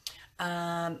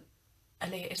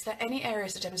 Ali, is there any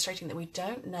areas of demonstrating that we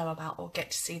don't know about or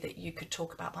get to see that you could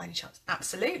talk about by any chance?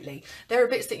 Absolutely. There are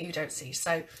bits that you don't see.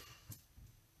 So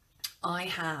I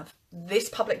have this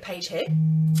public page here.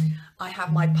 I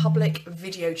have my public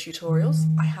video tutorials.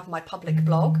 I have my public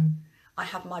blog. I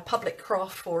have my public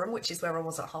craft forum, which is where I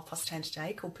was at 10:30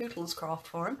 today, called Pootle's Craft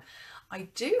Forum. I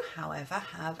do, however,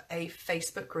 have a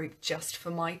Facebook group just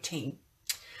for my team.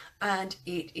 And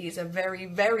it is a very,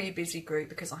 very busy group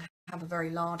because I have a very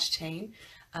large team.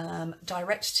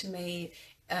 Direct to me,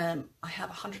 I have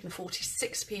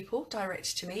 146 people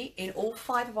direct to me in all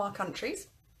 5 of our countries.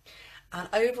 And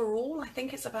overall, I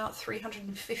think it's about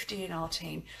 350 in our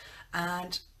team.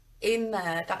 And in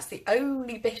there, that's the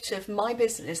only bit of my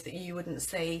business that you wouldn't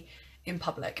see in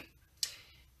public.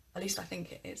 At least I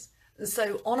think it is. And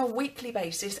so on a weekly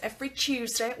basis, every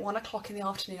Tuesday at 1 o'clock in the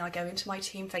afternoon, I go into my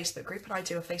team Facebook group and I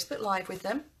do a Facebook Live with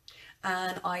them.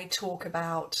 And I talk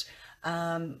about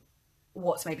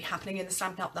what's maybe happening in the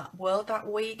Stampin' Up! That world that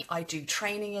week. I do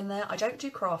training in there. I don't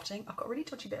do crafting. I've got a really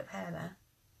dodgy bit of hair there.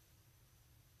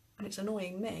 And it's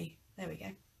annoying me. There we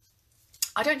go.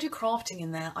 I don't do crafting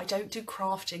in there. I don't do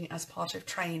crafting as part of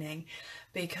training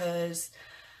because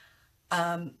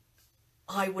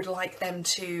I would like them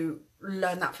to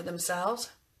learn that for themselves.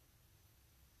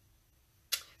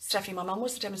 Stephanie, my mum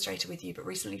was a demonstrator with you but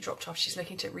recently dropped off. She's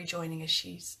looking to rejoining as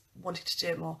she's wanted to do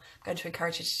it more. I'm going to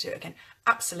encourage her to do it again.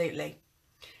 Absolutely.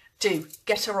 Do.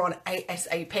 Get her on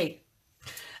ASAP.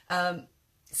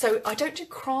 So I don't do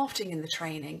crafting in the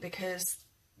training because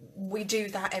we do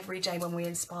that every day when we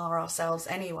inspire ourselves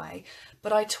anyway.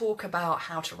 But I talk about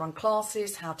how to run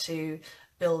classes, how to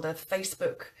build a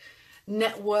Facebook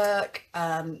network,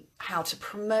 how to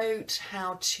promote,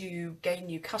 how to gain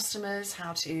new customers,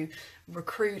 how to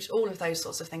recruit, all of those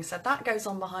sorts of things. So that goes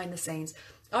on behind the scenes.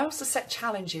 I also set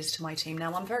challenges to my team.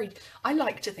 Now I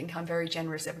like to think I'm very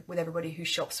generous with everybody who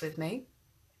shops with me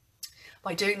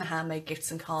by doing the handmade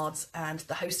gifts and cards and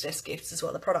the hostess gifts as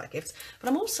well, the product gifts. But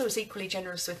I'm also as equally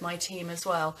generous with my team as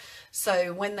well.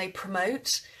 So when they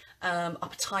promote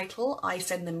up a title, I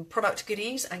send them product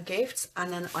goodies and gifts,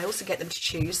 and then I also get them to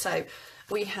choose. So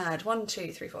we had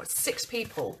 6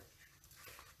 people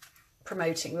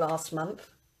promoting last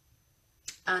month,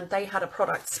 and they had a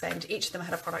product spend. Each of them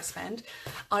had a product spend.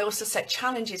 I also set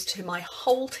challenges to my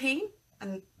whole team,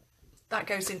 and that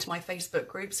goes into my Facebook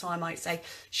group. So I might say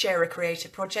share a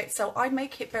creative project. So I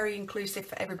make it very inclusive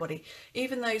for everybody,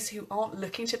 even those who aren't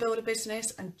looking to build a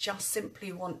business and just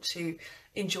simply want to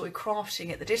enjoy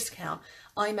crafting at the discount.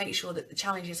 I make sure that the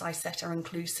challenges I set are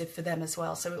inclusive for them as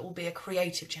well. So it will be a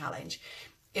creative challenge.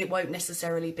 It won't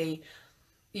necessarily be,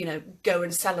 you know, go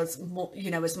and sell as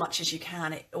much as you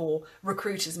can, or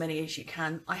recruit as many as you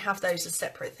can. I have those as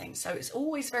separate things. So it's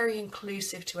always very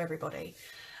inclusive to everybody.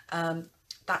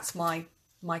 That's my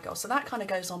goal. So that kind of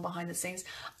goes on behind the scenes.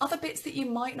 Other bits that you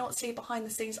might not see behind the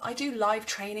scenes, I do live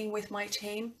training with my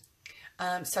team.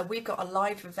 So we've got a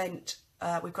live event.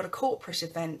 We've got a corporate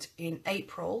event in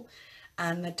April,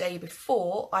 and the day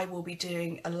before I will be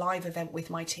doing a live event with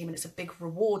my team, and it's a big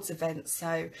rewards event.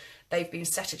 So they've been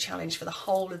set a challenge for the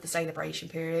whole of the celebration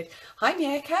period. Hi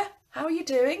Mieka, how are you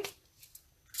doing?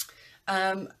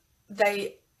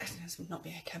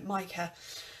 Micah.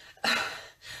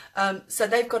 So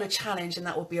they've got a challenge, and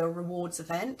that will be a rewards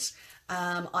event.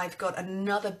 I've got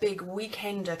another big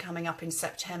weekender coming up in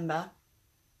September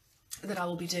that I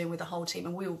will be doing with the whole team,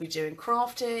 and we will be doing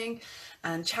crafting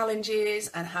and challenges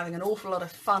and having an awful lot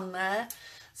of fun there.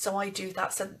 So I do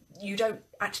that. So you don't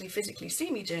actually physically see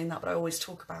me doing that, but I always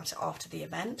talk about it after the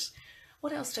event.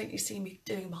 What else don't you see me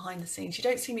doing behind the scenes? You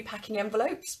don't see me packing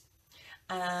envelopes.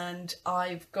 And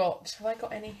have I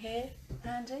got any here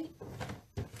handy?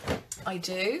 I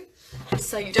do.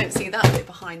 So you don't see that bit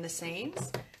behind the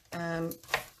scenes.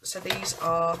 So these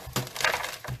are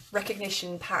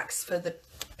recognition packs for the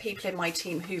people in my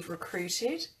team who've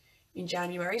recruited in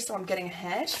January. So I'm getting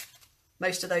ahead.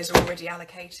 Most of those are already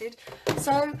allocated.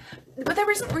 So, but there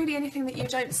isn't really anything that you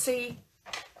don't see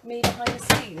me behind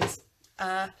the scenes.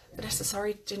 Vanessa,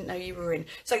 sorry, didn't know you were in.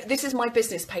 So this is my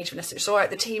business page, Vanessa. It's all right,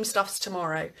 the team stuff's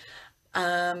tomorrow.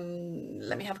 Let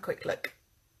me have a quick look.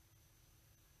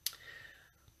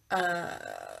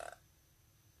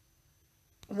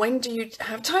 When do you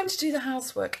have time to do the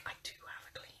housework? I do have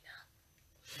a cleaner.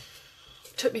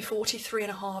 It took me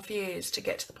 43.5 years to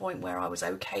get to the point where I was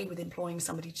okay with employing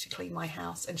somebody to clean my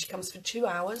house, and she comes for 2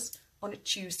 hours on a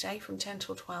Tuesday from 10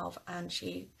 till 12, and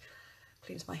she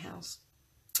cleans my house.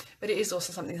 But it is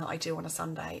also something that I do on a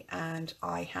Sunday, and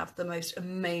I have the most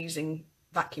amazing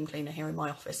vacuum cleaner here in my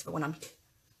office for when I'm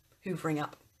hoovering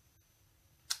up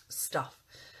stuff.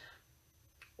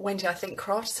 Wendy, I think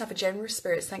crafters have a generous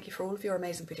spirit. Thank you for all of your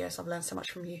amazing videos. I've learned so much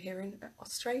from you here in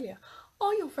Australia.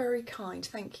 Oh, you're very kind.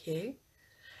 Thank you.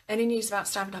 Any news about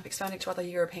Stampin' Up expanding to other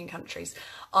European countries?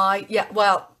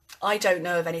 Well, I don't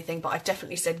know of anything, but I've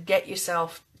definitely said get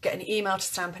an email to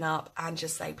Stampin' Up and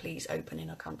just say, please open in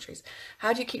our countries.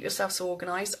 How do you keep yourself so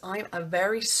organised? I'm a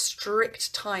very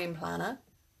strict time planner.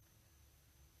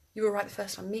 You were right the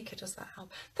first time. Mika, does that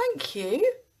help? Thank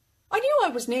you. I knew I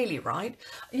was nearly right.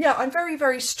 Yeah, I'm very,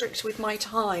 very strict with my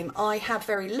time. I have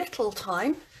very little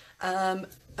time. And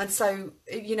so,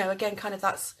 you know, again, kind of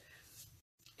that's,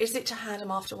 is it to hand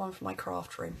them after one for my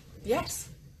craft room? Yes.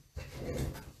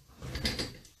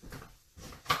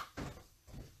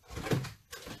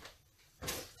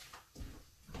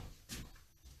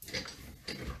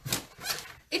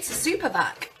 It's a super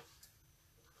vac.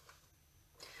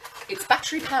 It's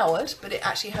battery powered, but it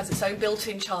actually has its own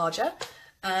built-in charger.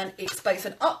 And it's both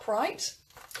an upright,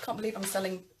 can't believe I'm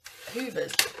selling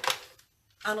hoovers,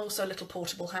 and also a little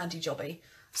portable handy jobby.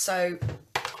 So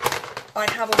I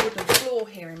have a wooden floor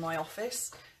here in my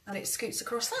office, and it scoots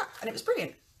across that, and it was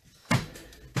brilliant.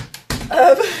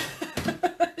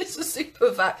 It's a super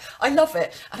vac. I love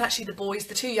it. And actually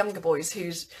the two younger boys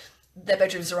whose their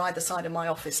bedrooms are either side of my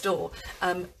office door,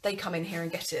 they come in here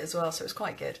and get it as well, so it's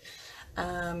quite good.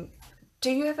 Do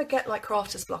you ever get like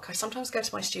crafter's block? I sometimes go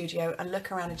to my studio and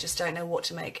look around and just don't know what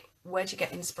to make. Where do you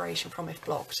get inspiration from if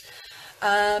blocked?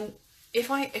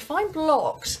 If I'm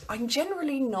blocked, I'm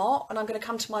generally not, and I'm going to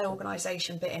come to my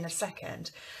organisation bit in a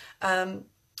second.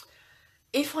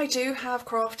 If I do have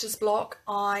crafter's block,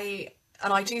 I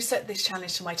do set this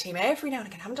challenge to my team every now and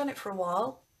again. I haven't done it for a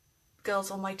while. Girls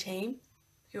on my team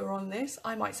who are on this,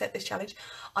 I might set this challenge.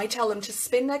 I tell them to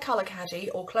spin their colour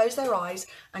caddy or close their eyes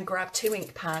and grab 2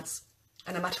 ink pads.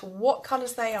 And no matter what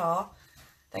colours they are,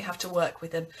 they have to work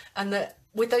with them. And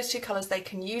with those 2 colours, they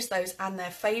can use those and their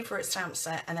favourite stamp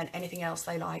set and then anything else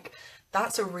they like.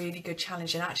 That's a really good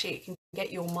challenge, and actually it can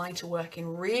get your mind to work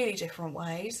in really different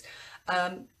ways.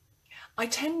 I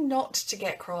tend not to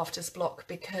get crafter's block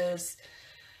because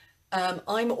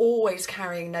I'm always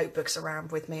carrying notebooks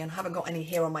around with me, and I haven't got any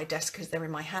here on my desk because they're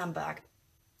in my handbag.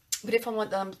 But if I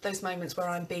want those moments where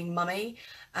I'm being mummy,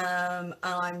 and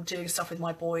I'm doing stuff with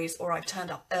my boys, or I've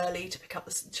turned up early to pick up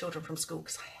the children from school,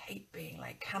 because I hate being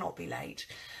late, cannot be late,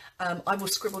 I will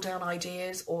scribble down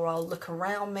ideas, or I'll look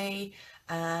around me.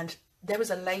 And there was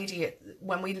a lady,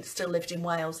 when we still lived in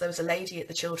Wales, there was a lady at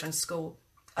the children's school,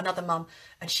 another mum,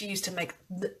 and she used to make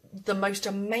the most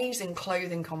amazing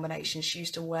clothing combinations. She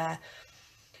used to wear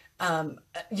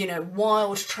you know,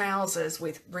 wild trousers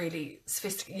with really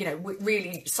sophisticated, you know, with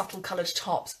really subtle coloured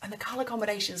tops, and the colour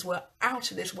combinations were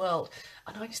out of this world.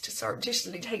 And I used to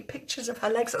surreptitiously take pictures of her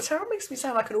legs. That's how it makes me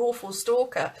sound like an awful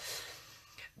stalker.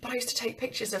 But I used to take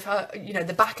pictures of her, you know,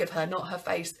 the back of her, not her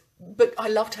face. But I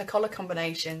loved her colour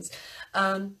combinations.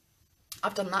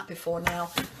 I've done that before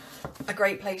now. A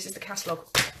great place is the catalogue.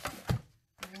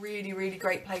 Really, really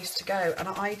great place to go. And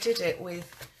I did it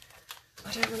with,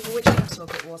 I don't remember which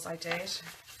catalogue it was I did.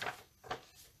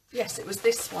 Yes, it was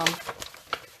this one.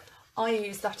 I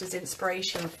used that as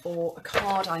inspiration for a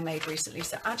card I made recently.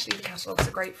 So actually the catalogues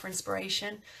are great for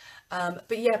inspiration.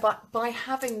 But yeah, by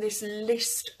having this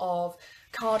list of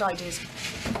card ideas,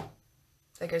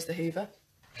 there goes the Hoover.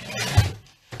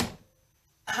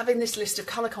 Having this list of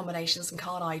colour combinations and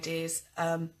card ideas,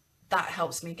 that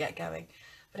helps me get going.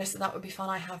 But I said that would be fun.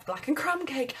 I have black and crumb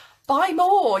cake. Buy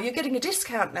more, you're getting a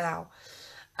discount now.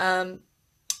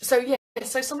 So yeah,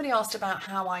 so somebody asked about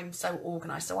how I'm so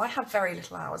organised. So I have very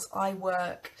little hours. I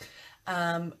work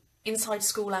inside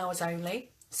school hours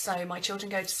only. So my children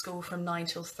go to school from 9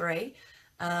 till 3.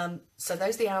 So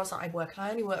those are the hours that I work. And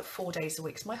I only work 4 days a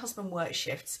week. So my husband works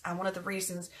shifts. And one of the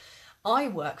reasons I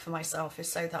work for myself is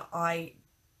so that I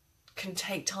can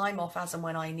take time off as and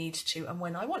when I need to and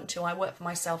when I want to. I work for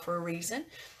myself for a reason.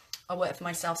 I work for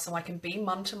myself so I can be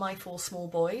mum to my 4 small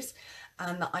boys,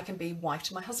 and that I can be wife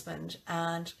to my husband.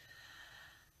 And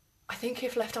I think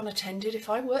if left unattended, if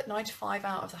I worked 9 to 5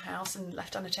 out of the house and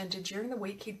left unattended during the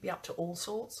week, he'd be up to all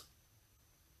sorts.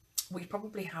 We'd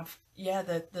probably have, yeah,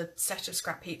 the set of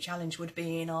scrap heap challenge would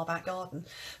be in our back garden.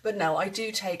 But no, I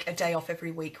do take a day off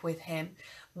every week with him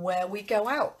where we go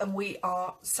out, and we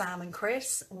are Sam and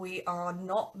Chris. We are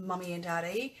not mummy and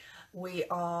daddy. We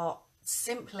are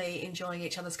simply enjoying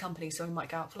each other's company. So we might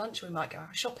go out for lunch, we might go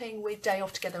out shopping. We're day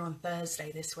off together on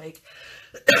Thursday this week.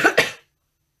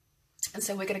 And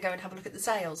so we're going to go and have a look at the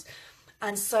sales.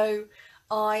 And so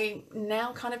I'm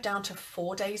now kind of down to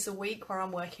 4 days a week where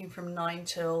I'm working from 9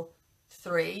 till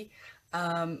 3.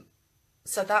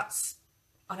 So that's,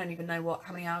 I don't even know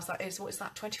how many hours that is. What is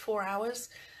that, 24 hours?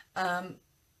 And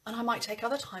I might take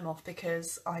other time off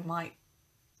because I might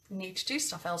need to do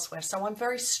stuff elsewhere. So I'm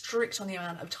very strict on the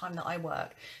amount of time that I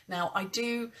work. Now, I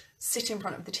do sit in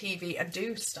front of the TV and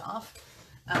do stuff.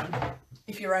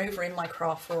 If you're over in my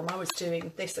craft forum, I was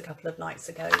doing this a couple of nights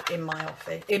ago in my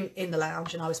office, in the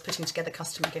lounge, and I was putting together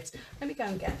customer gifts. Let me go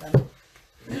and get them.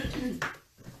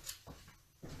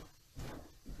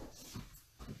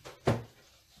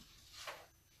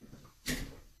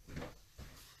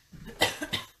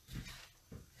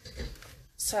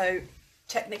 So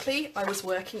technically I was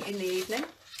working in the evening.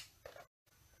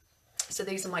 So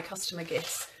these are my customer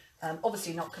gifts.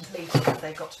 Obviously not completed because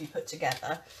they've got to be put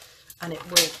together, and it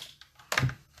will,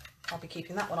 I'll be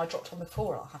keeping that one I dropped on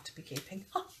before. I'll have to be keeping.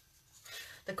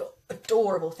 They've got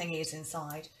adorable thingies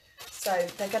inside. So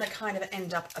they're going to kind of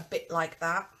end up a bit like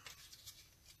that.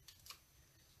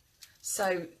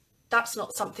 So that's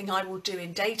not something I will do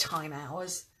in daytime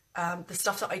hours. The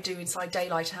stuff that I do inside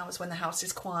daylight hours when the house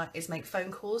is quiet is make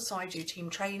phone calls. So I do team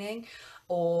training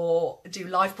or do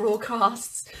live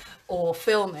broadcasts or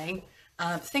filming,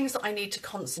 things that I need to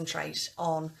concentrate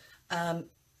on.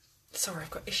 Sorry,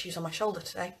 I've got issues on my shoulder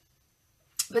today.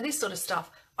 But this sort of stuff,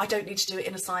 I don't need to do it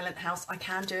in a silent house. I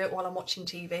can do it while I'm watching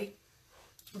TV,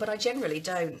 but I generally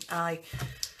don't.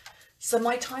 So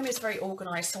my time is very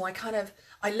organised. So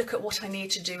I look at what I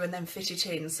need to do and then fit it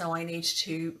in. So I need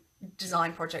to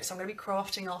design projects. I'm going to be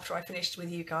crafting after I finished with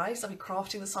you guys. I'll be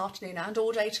crafting this afternoon and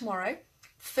all day tomorrow.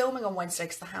 Filming on Wednesday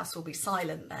because the house will be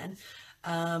silent then.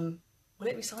 Will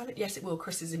it be silent? Yes, it will.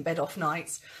 Chris is in bed off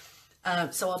nights.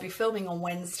 So I'll be filming on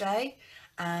Wednesday,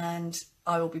 and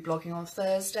I will be blogging on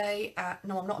Thursday.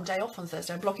 No, I'm not on day off on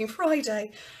Thursday. I'm blogging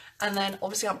Friday. And then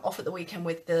obviously I'm off at the weekend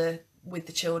with the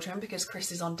children because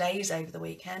Chris is on days over the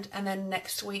weekend. And then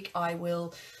next week I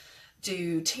will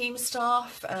do team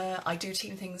stuff. I do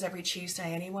team things every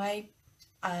Tuesday anyway.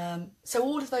 So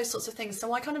all of those sorts of things.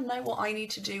 So I kind of know what I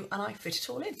need to do and I fit it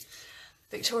all in.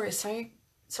 Victoria's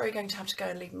sorry going to have to go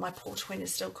and leave. My poor twin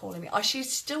is still calling me.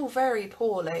 She's still very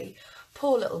poorly.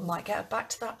 Poor little Mike. Get her back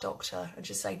to that doctor and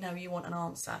just say, no, you want an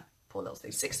answer. Poor little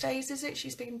thing. 6 days, is it?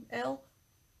 She's been ill.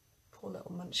 Poor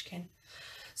little munchkin.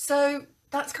 So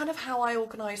that's kind of how I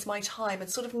organise my time, and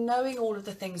sort of knowing all of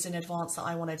the things in advance that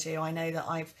I want to do. I know that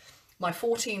my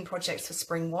 14 projects for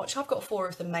Spring Watch, I've got 4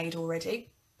 of them made already.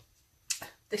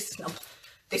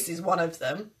 This is one of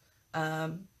them.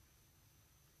 And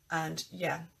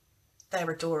yeah,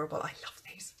 they're adorable. I love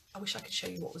these. I wish I could show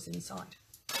you what was inside.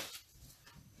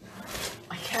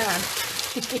 I can.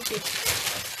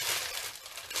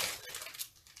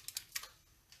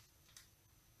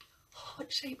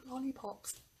 Heart-shaped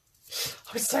lollipops.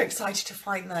 I was so excited to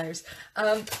find those.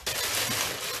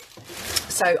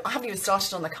 So I haven't even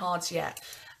started on the cards yet.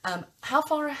 How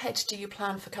far ahead do you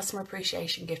plan for customer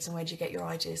appreciation gifts, and where do you get your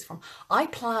ideas from? I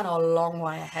plan a long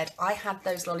way ahead. I had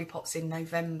those lollipops in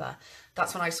November.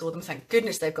 That's when I saw them. Thank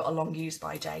goodness they've got a long use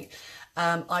by date.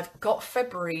 I've got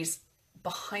February's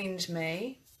behind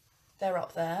me. They're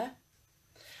up there.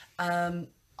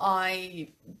 I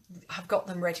have got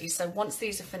them ready. So once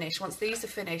these are finished,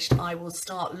 I will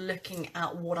start looking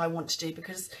at what I want to do,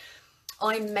 because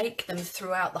I make them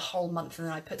throughout the whole month and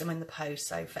then I put them in the post.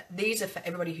 So these are for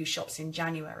everybody who shops in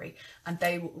January, and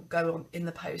they will go on in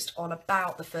the post on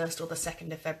about the 1st or the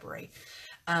 2nd of February.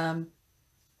 And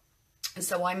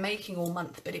so I'm making all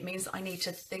month, but it means that I need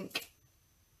to think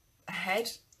ahead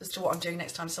as to what I'm doing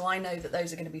next time. So I know that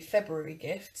those are going to be February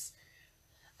gifts.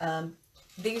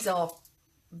 These are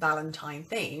Valentine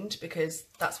themed because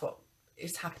that's what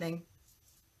is happening.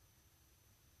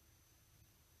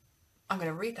 I'm going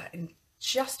to read that in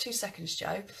just 2 seconds,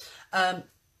 Joe.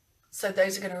 So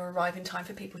those are going to arrive in time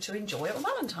for people to enjoy on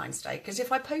Valentine's Day, because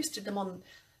if I posted them on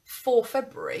 4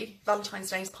 February,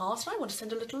 Valentine's Day is past, and I want to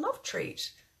send a little love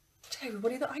treat to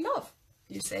everybody that I love,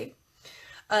 you see.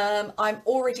 I'm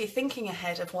already thinking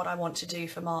ahead of what I want to do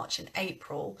for March and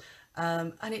April,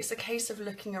 and it's a case of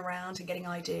looking around and getting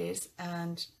ideas,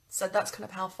 and so that's kind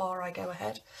of how far I go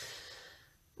ahead.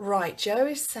 Right, Joe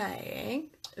is saying,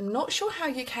 I'm not sure how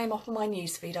you came up on my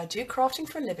newsfeed. I do crafting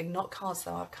for a living, not cards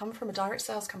though. I've come from a direct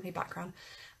sales company background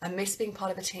and miss being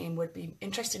part of a team. Would be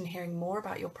interested in hearing more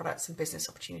about your products and business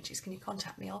opportunities. Can you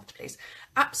contact me after, please?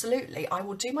 Absolutely. I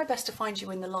will do my best to find you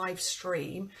in the live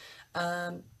stream.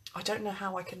 I don't know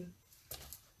how I can, I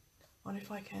wonder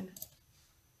if I can,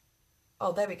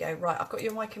 oh, there we go. Right, I've got you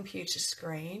on my computer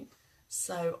screen.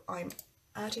 So I'm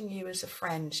adding you as a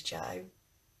friend, Joe.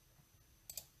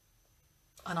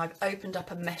 And I've opened up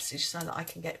a message so that I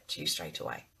can get to you straight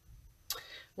away.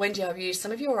 Wendy, I've used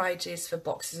some of your ideas for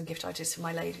boxes and gift ideas for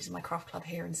my ladies in my craft club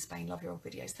here in Spain. Love your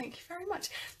videos. Thank you very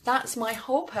much. That's my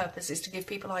whole purpose, is to give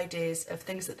people ideas of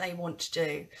things that they want to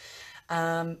do.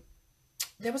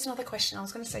 There was another question. I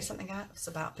was going to say something else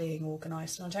about being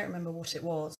organised, and I don't remember what it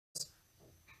was.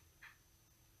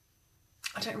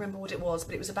 I don't remember what it was,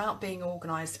 but it was about being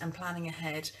organised and planning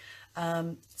ahead.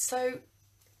 So,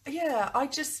 yeah,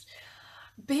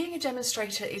 being a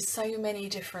demonstrator is so many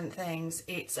different things.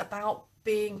 It's about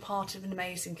being part of an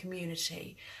amazing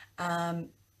community.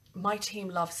 My team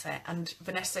loves it, and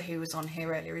Vanessa, who was on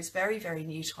here earlier, is very, very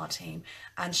new to our team,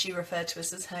 and she referred to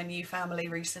us as her new family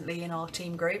recently in our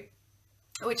team group,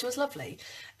 which was lovely.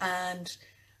 And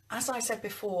as I said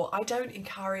before, I don't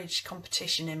encourage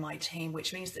competition in my team,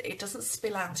 which means that it doesn't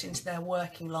spill out into their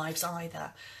working lives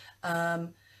either.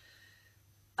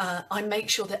 I make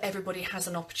sure that everybody has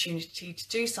an opportunity to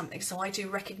do something. So I do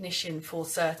recognition for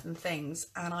certain things,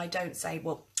 and I don't say,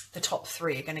 well, the top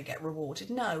 3 are going to get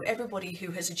rewarded. No, everybody who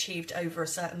has achieved over a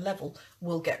certain level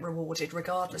will get rewarded,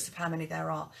 regardless of how many there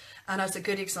are. And as a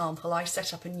good example, I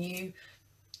set up a new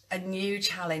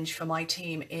challenge for my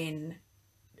team in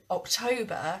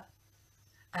October,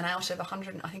 and out of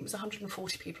 100, I think it was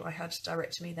 140 people I had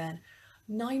direct to me then,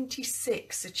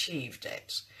 96 achieved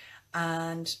it.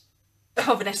 And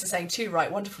oh, Vanessa saying too,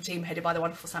 right, wonderful team headed by the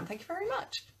wonderful Sam. Thank you very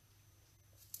much.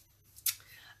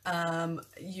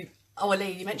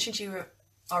 Ali, you mentioned you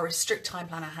are a strict time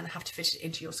planner and have to fit it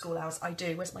into your school hours. I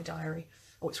do. Where's my diary?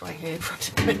 Oh, it's right here in front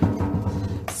of me.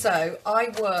 So I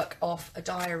work off a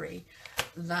diary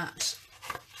that,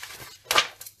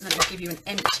 let me give you an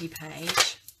empty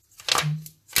page,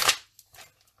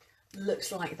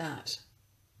 looks like that.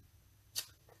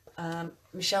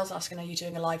 Michelle's asking, are you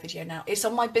doing a live video now? It's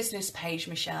on my business page,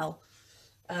 Michelle.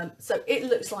 So it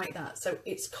looks like that. So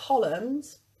it's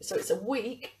columns. So it's a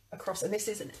week across, and this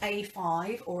is an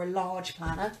A5 or a large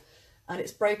planner, and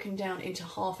it's broken down into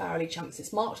half-hourly chunks.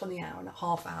 It's marked on the hour and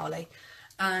half-hourly.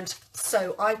 And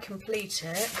so I complete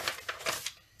it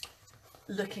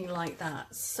looking like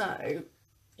that. So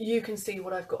you can see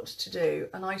what I've got to do,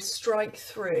 and I strike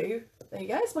through. There you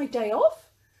go. It's my day off.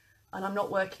 And I'm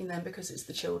not working then because it's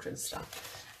the children's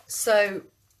stuff. So,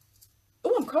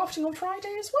 oh, I'm crafting on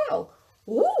Friday as well.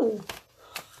 Ooh.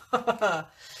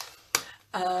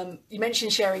 You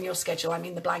mentioned sharing your schedule. I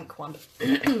mean the blank one.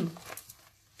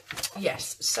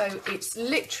 Yes, so it's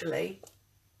literally,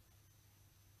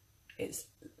 it's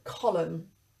column.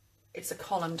 It's a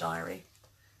column diary.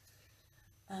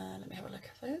 Let me have a look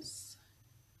at this.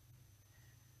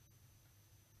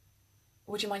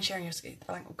 Would you mind sharing your schedule?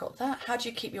 I've got that. How do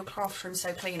you keep your craft room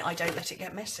so clean? I don't let it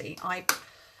get messy. I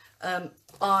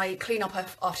clean up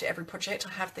after every project. I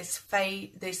have this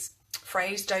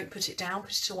phrase, don't put it down,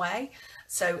 put it away.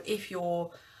 So if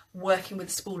you're working with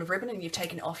a spool of ribbon and you've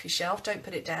taken it off your shelf, don't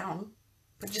put it down,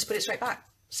 but just put it straight back.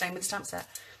 Same with the stamp set.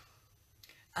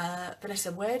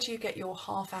 Vanessa, where do you get your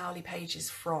half-hourly pages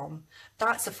from?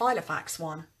 That's a Filofax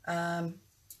one.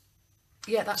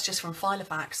 Yeah, that's just from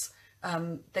Filofax.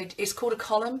 It's called a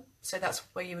column, so that's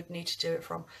where you would need to do it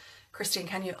from. Christine,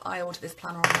 I order this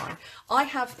planner online? I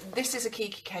have, this is a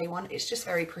Kiki K one. It's just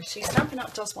very pretty. Stampin'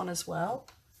 Up does one as well.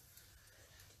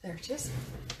 There it is.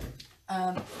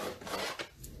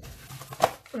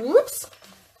 Whoops.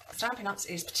 Stampin' Up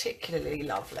is particularly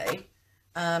lovely.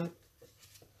 Let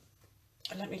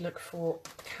me look for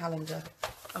calendar.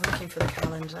 I'm looking for the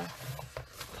calendar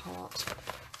part.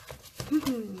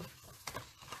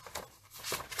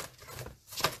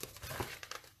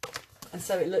 And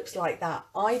so it looks like that.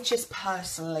 I just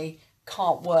personally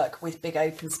can't work with big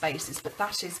open spaces, but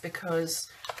that is because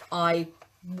I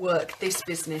work this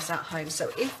business at home.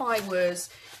 So if I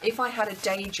had a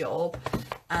day job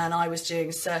and I was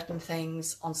doing certain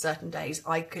things on certain days,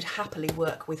 I could happily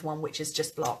work with one which is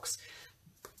just blocks.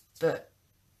 But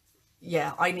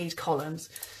yeah, I need columns.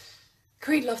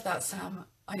 Creed, love that, Sam.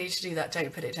 I need to do that.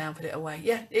 Don't put it down, put it away.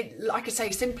 Yeah, like I say,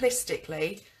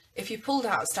 simplistically, if you pulled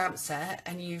out a stamp set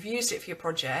and you've used it for your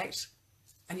project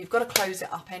and you've got to close it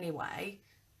up anyway,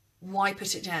 why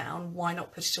put it down? Why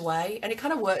not put it away? And it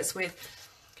kind of works with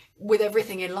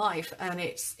everything in life. And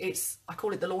it's I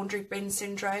call it the laundry bin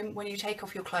syndrome. When you take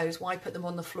off your clothes, why put them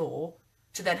on the floor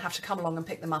to then have to come along and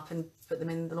pick them up and put them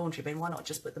in the laundry bin? Why not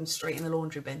just put them straight in the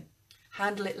laundry bin?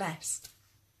 Handle it less.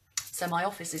 So my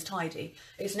office is tidy.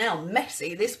 It's now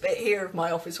messy. This bit here of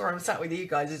my office where I'm sat with you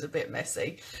guys is a bit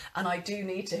messy, and I do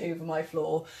need to hoover my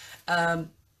floor,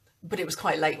 but it was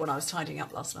quite late when I was tidying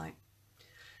up last night.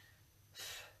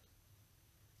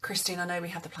 Christine, I know we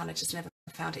have the planner, just never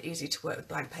found it easy to work with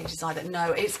blank pages either.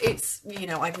 No, it's you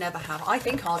know, I've never have. I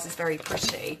think ours is very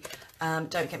pretty, don't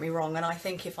get me wrong, and I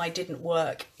think if I didn't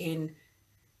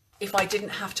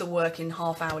have to work in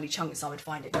half-hourly chunks, I would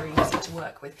find it very easy to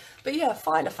work with. But yeah,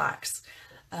 Filofax.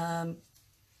 And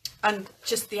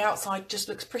just the outside just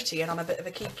looks pretty, and I'm a bit of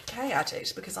a Kiki K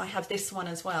addict because I have this one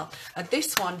as well. And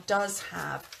this one does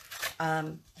have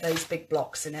those big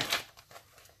blocks in it.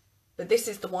 But this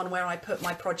is the one where I put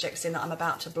my projects in that I'm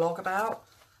about to blog about.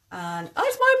 And oh,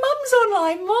 it's my mum's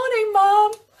online. Morning,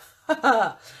 Mum.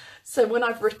 So when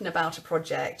I've written about a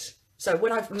project, so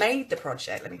when I've made the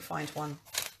project, let me find one.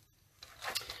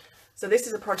 So this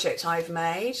is a project I've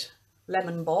made,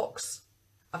 Lemon Box.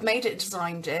 I've made it,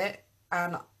 designed it,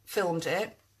 and filmed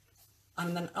it.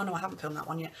 And then, oh no, I haven't filmed that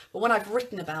one yet. But when I've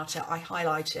written about it, I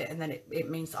highlight it, and then it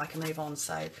means that I can move on.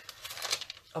 So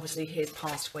obviously here's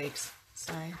past weeks.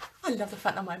 So I love the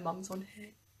fact that my mum's on here.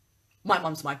 My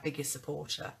mum's my biggest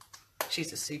supporter.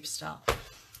 She's a superstar.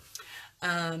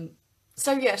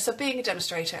 So yeah, so being a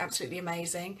demonstrator, absolutely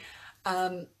amazing.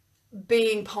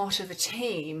 Being part of a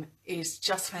team is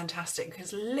just fantastic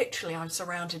because literally I'm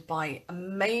surrounded by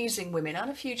amazing women and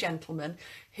a few gentlemen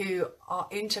who are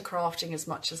into crafting as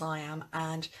much as I am,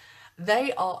 and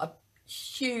they are a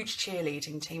huge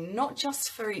cheerleading team, not just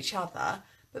for each other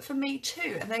but for me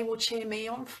too, and they will cheer me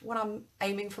on when I'm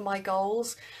aiming for my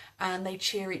goals, and they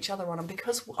cheer each other on. And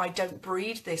because I don't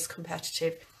breed this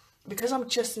competitive, because I'm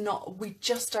just not, we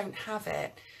just don't have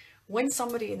it, when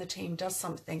somebody in the team does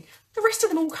something, the rest of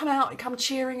them all come out and come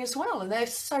cheering as well, and they're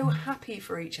so happy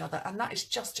for each other, and that is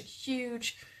just a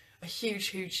huge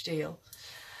deal.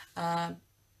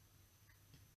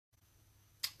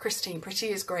 Christine, pretty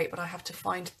is great, but I have to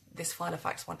find this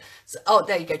Filofax one. So, oh,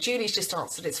 there you go. Julie's just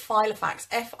answered. It's Filofax,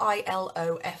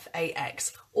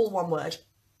 Filofax, all one word.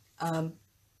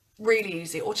 Really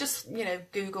easy. Or just, you know,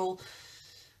 Google,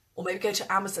 or maybe go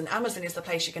to Amazon. Amazon is the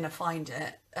place you're going to find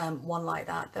it. One like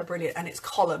that. They're brilliant. And it's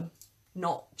column,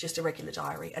 not just a regular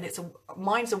diary. And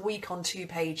mine's a week on 2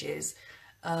 pages,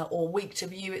 or week to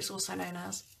view, it's also known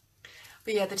as.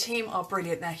 But yeah, the team are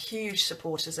brilliant. They're huge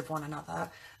supporters of one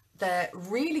another. They're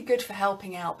really good for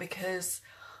helping out because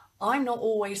I'm not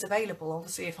always available.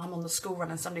 Obviously, if I'm on the school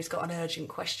run and somebody's got an urgent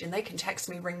question, they can text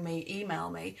me, ring me, email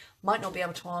me. Might not be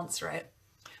able to answer it,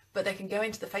 but they can go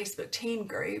into the Facebook team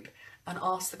group and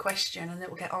ask the question, and it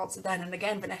will get answered then. And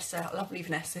again, Vanessa, lovely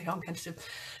Vanessa, who I'm going to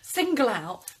single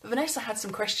out, but Vanessa had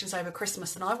some questions over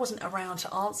Christmas and I wasn't around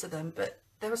to answer them, but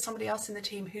there was somebody else in the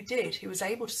team who did, who was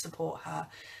able to support her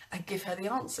and give her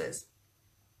the answers.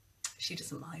 She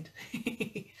doesn't mind.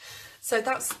 So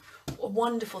that's a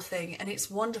wonderful thing, and it's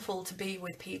wonderful to be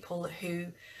with people who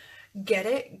get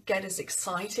it, get as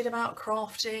excited about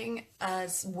crafting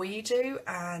as we do,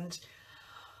 and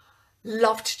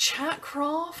love to chat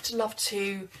craft, love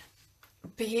to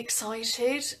be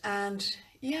excited, and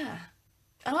yeah,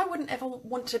 and I wouldn't ever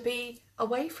want to be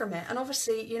away from it. And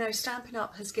obviously, you know, Stampin'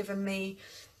 Up has given me,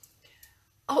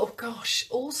 oh gosh,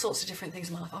 all sorts of different things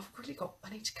in my life. I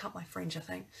need to cut my fringe, I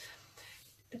think.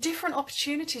 Different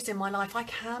opportunities in my life. I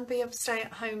can be a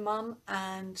stay-at-home mum,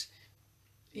 and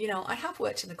you know, I have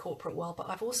worked in the corporate world, but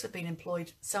I've also been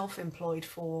self-employed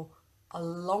for a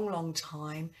long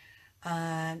time.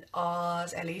 And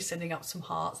Ellie's sending up some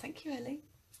hearts. Thank you, Ellie.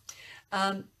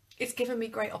 It's given me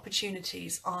great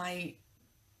opportunities. I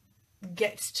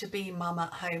get to be mum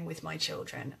at home with my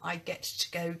children. I get to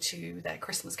go to their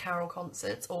Christmas carol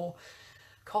concerts, or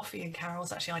coffee and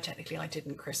carols. Actually, I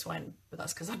didn't. Chris went, but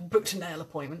that's because I booked a nail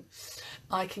appointment.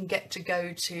 I can get to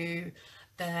go to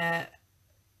their,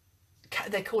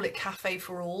 they call it Cafe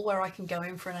for All, where I can go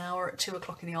in for an hour at 2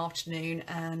 o'clock in the afternoon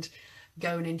and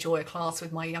go and enjoy a class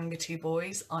with my younger two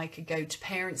boys. I could go to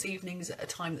parents' evenings at a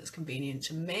time that's convenient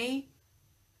to me,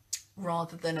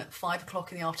 rather than at 5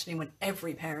 o'clock in the afternoon when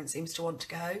every parent seems to want to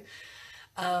go.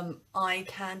 I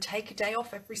can take a day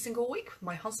off every single week with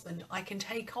my husband. I can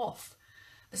take off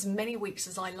as many weeks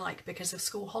as I like because of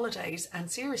school holidays.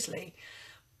 And seriously,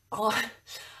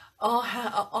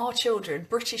 our children,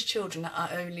 British children, are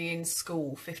only in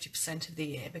school 50% of the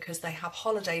year because they have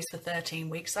holidays for 13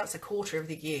 weeks. That's a quarter of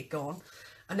the year gone.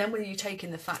 And then when you take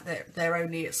in the fact that they're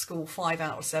only at school 5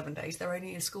 out of 7 days, they're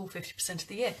only in school 50% of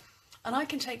the year. And I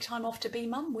can take time off to be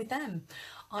mum with them.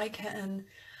 I can,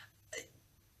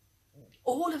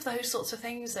 all of those sorts of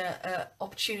things are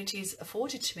opportunities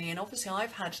afforded to me. And obviously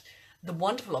I've had the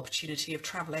wonderful opportunity of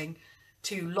travelling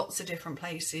to lots of different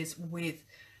places with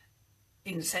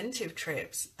incentive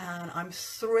trips, and I'm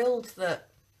thrilled that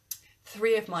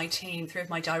three of my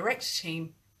direct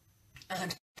team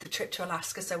earned the trip to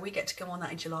Alaska, so we get to go on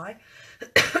that in July.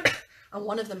 And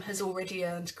one of them has already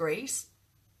earned Greece,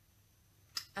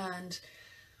 and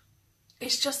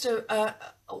it's just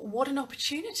what an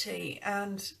opportunity.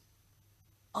 And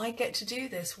I get to do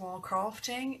this while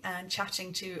crafting and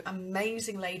chatting to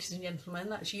amazing ladies and gentlemen,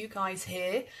 that's you guys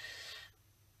here,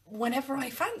 whenever I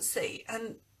fancy.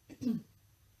 And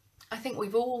I think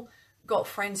we've all got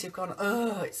friends who've gone,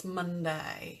 oh, it's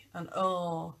Monday, and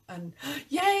oh, and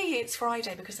yay, it's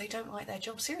Friday, because they don't like their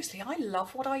job. Seriously, I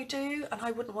love what I do and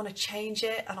I wouldn't want to change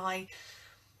it. And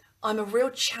I'm a real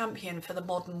champion for the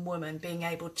modern woman being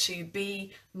able to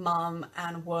be mum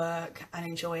and work and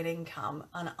enjoy an income.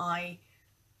 And I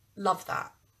love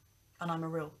that. And I'm a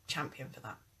real champion for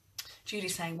that.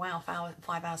 Judy's saying, wow,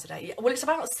 5 hours a day. Yeah, well, it's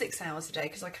about 6 hours a day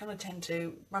because I kind of tend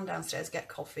to run downstairs, get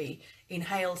coffee,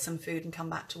 inhale some food and come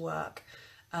back to work.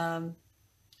 But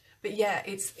yeah,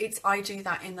 I do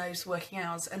that in those working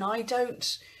hours. And I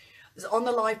don't, on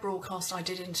the live broadcast I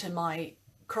did into my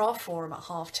craft forum at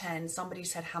 10:30, somebody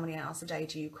said, how many hours a day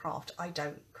do you craft? I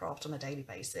don't craft on a daily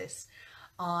basis.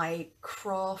 I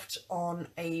craft on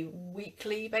a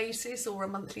weekly basis or a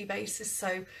monthly basis.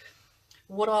 So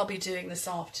what I'll be doing this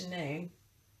afternoon,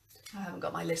 I haven't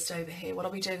got my list over here, what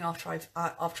I'll be doing after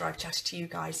I've chatted to you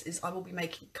guys is I will be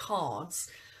making cards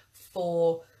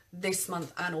for this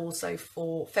month and also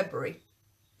for February.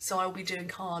 So I'll be doing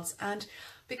cards, and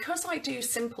because I do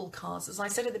simple cards, as I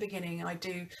said at the beginning, I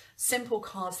do simple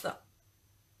cards that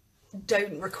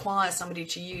don't require somebody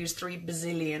to use 3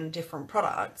 bazillion different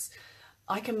products.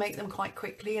 I can make them quite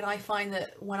quickly, and I find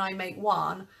that when I make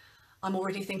one, I'm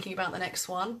already thinking about the next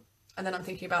one. And then I'm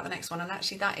thinking about the next one. And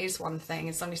actually that is one thing.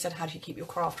 And somebody said, how do you keep your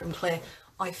craft room clear?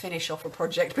 I finish off a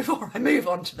project before I move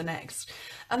on to the next.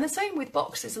 And the same with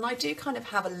boxes. And I do kind of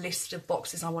have a list of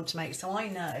boxes I want to make. So I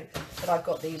know that I've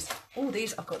got these. Oh,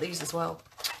 I've got these as well.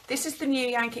 This is the new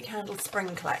Yankee Candle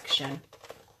Spring Collection.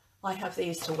 I have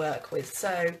these to work with.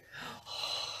 So,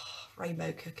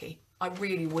 rainbow cookie. I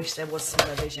really wish there was some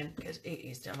revision because it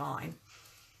is divine.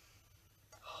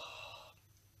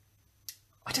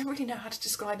 I don't really know how to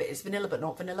describe it. It's vanilla but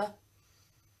not vanilla.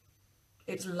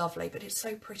 It's lovely, but it's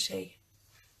so pretty.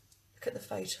 Look at the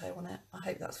photo on it. I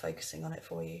hope that's focusing on it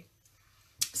for you.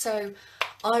 So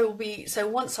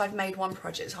once I've made one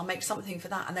project, I'll make something for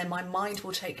that, and then my mind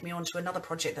will take me on to another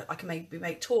project that I can maybe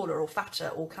make taller or fatter,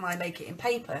 or can I make it in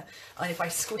paper? And if I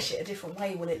squish it a different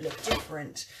way, will it look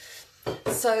different?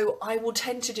 So I will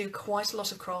tend to do quite a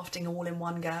lot of crafting all in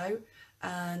one go,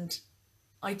 and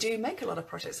I do make a lot of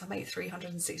projects. I make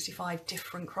 365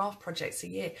 different craft projects a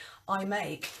year. I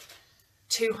make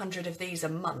 200 of these a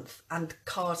month, and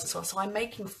cards as well. So I'm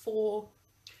making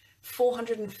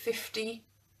 450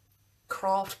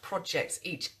 craft projects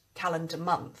each calendar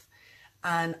month,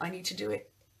 and I need to do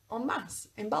it en masse,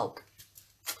 in bulk.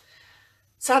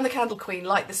 So I'm the candle queen,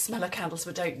 like the smell of candles,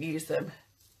 but don't use them.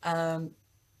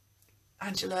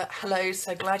 Angela, hello,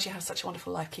 so glad you have such a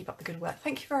wonderful life. Keep up the good work.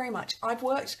 Thank you very much. I've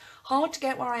worked hard to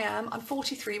get where I am. I'm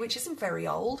 43, which isn't very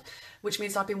old, which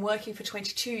means I've been working for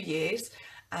 22 years,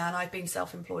 and I've been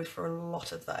self-employed for a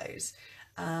lot of those.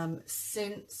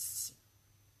 Since,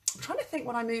 I'm trying to think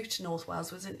when I moved to North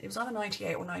Wales, it was either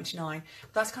 98 or 99.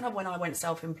 That's kind of when I went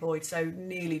self-employed, so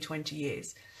nearly 20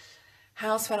 years.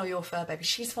 How's Fennel, your fur baby?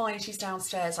 She's fine, she's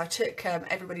downstairs. I took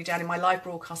everybody down in my live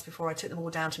broadcast before. I took them all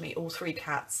down to meet all 3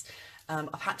 cats.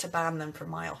 I've had to ban them from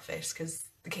my office, because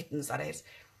the kittens, that is,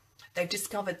 they've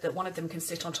discovered that one of them can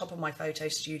sit on top of my photo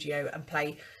studio and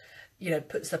play, you know,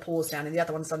 puts their paws down, and the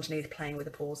other one's underneath playing with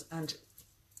the paws, and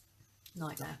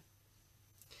nightmare.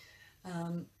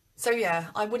 So yeah,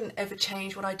 I wouldn't ever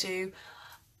change what I do.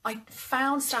 I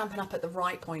found Stampin' Up at the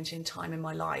right point in time in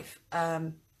my life.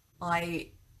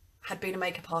 I had been a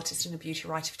makeup artist and a beauty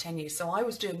writer for 10 years. So I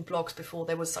was doing blogs before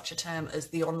there was such a term as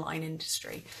the online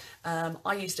industry.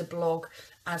 I used a blog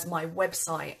as my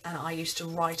website, and I used to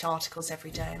write articles every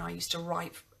day, and I used to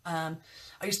write, I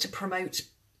used to promote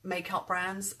makeup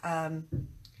brands,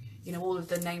 you know, all of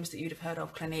the names that you'd have heard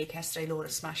of, Clinique, Estee Lauder,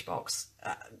 Smashbox,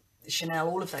 Chanel,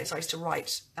 all of those. I used to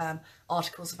write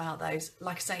articles about those,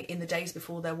 like I say, in the days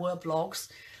before there were blogs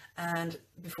and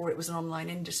before it was an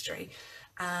online industry.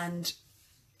 And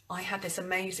I had this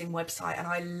amazing website, and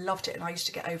I loved it, and I used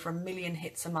to get over 1 million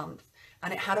hits a month,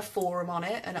 and it had a forum on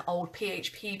it, an old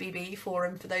PHPBB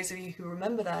forum, for those of you who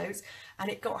remember those,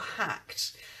 and it got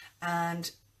hacked,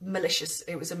 and malicious.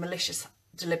 It was a malicious,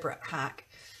 deliberate hack,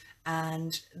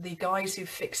 and the guys who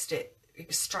fixed it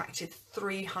extracted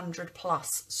 300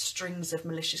 plus strings of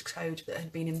malicious code that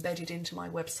had been embedded into my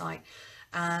website,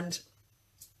 and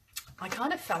I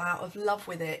kind of fell out of love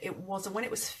with it. It wasn't, when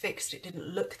it was fixed, it didn't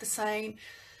look the same.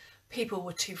 People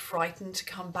were too frightened to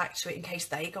come back to it in case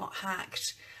they got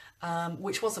hacked,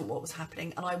 which wasn't what was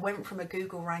happening. And I went from a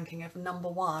Google ranking of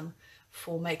 #1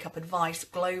 for makeup advice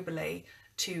globally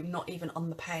to not even on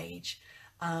the page,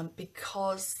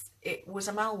 because it was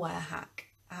a malware hack,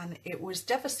 and it was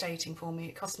devastating for me.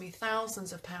 It cost me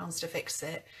thousands of pounds to fix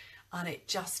it, and it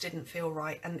just didn't feel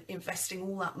right. And investing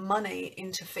all that money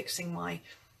into fixing my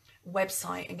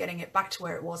website and getting it back to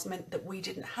where it was meant that we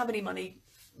didn't have any money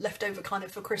left over kind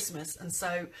of for Christmas. And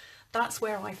so that's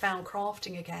where I found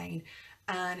crafting again,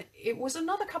 and it was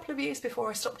another couple of years before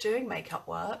I stopped doing makeup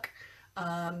work.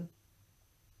 Yeah,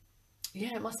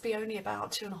 it must be only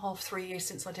about 2.5, 3 years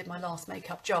since I did my last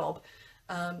makeup job.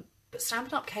 But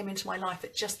Stampin' Up came into my life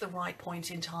at just the right point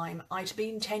in time. I'd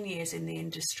been 10 years in the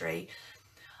industry.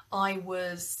 I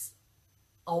was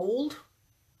old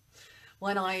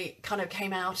when I kind of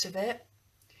came out of it.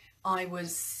 I'm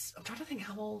trying to think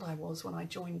how old I was when I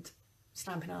joined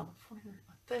Stampin' Up.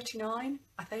 39,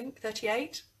 I think,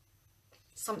 38,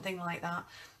 something like that.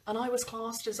 And I was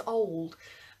classed as old.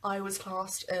 I was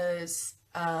classed as,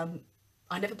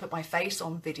 I never put my face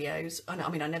on videos. I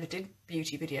mean, I never did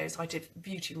beauty videos. I did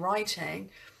beauty writing,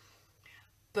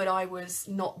 but I was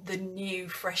not the new,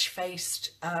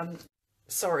 fresh-faced,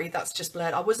 sorry, that's just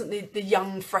blurred. I wasn't the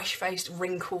young, fresh-faced,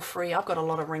 wrinkle-free. I've got a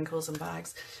lot of wrinkles and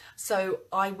bags. So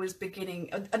I was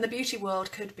beginning, and the beauty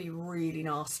world could be really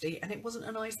nasty, and it wasn't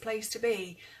a nice place to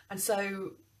be. And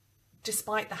so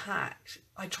despite the hack,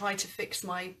 I tried to fix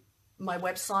my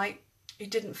website.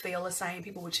 It didn't feel the same.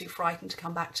 People were too frightened to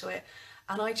come back to it.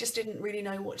 And I just didn't really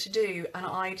know what to do. And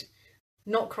I'd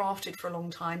not crafted for a long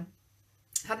time.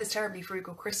 Had this terribly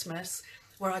frugal Christmas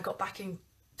where I got back in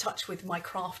touch with my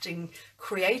crafting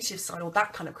creative side, or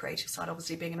that kind of creative side.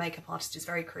 Obviously being a makeup artist is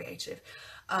very creative.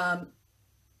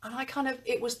 And I kind of,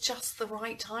 it was just the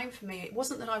right time for me. It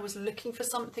wasn't that I was looking for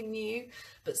something new,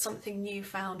 but something new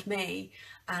found me.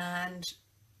 And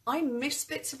I miss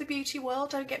bits of the beauty world,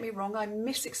 don't get me wrong. I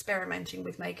miss experimenting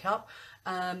with makeup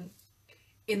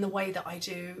in the way that I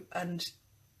do. And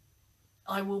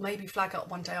I will maybe flag up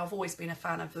one day, I've always been a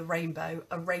fan of a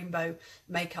rainbow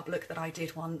makeup look that I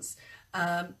did once.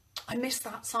 I miss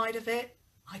that side of it.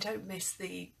 I don't miss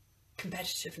the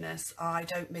competitiveness. I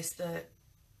don't miss the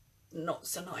not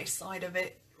so nice side of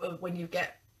it when you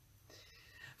get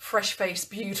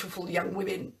fresh-faced, beautiful young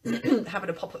women having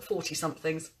a pop at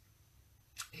 40-somethings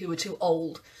who are too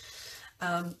old.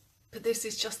 But this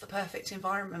is just the perfect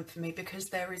environment for me because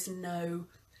there is no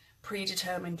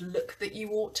predetermined look that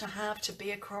you ought to have to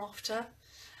be a crafter.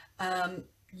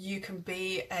 You can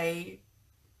be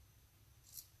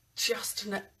just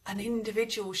an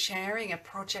individual sharing a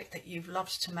project that you've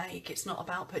loved to make. It's not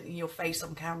about putting your face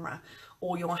on camera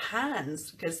or your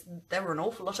hands, because there are an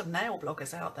awful lot of nail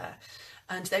bloggers out there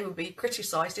and they would be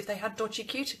criticised if they had dodgy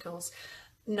cuticles.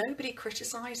 Nobody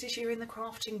criticises you in the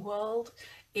crafting world.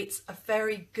 It's a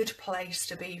very good place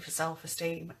to be for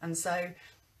self-esteem. And so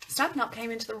Stampin' Up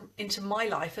came into my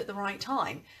life at the right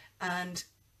time, and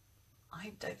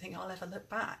I don't think I'll ever look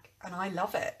back, and I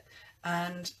love it.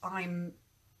 And I'm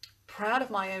proud of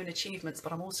my own achievements,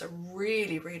 but I'm also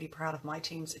really, really proud of my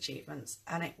team's achievements.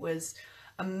 And it was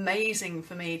amazing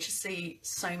for me to see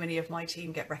so many of my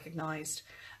team get recognised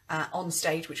on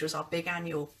stage, which was our big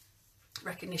annual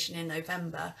recognition in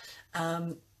November.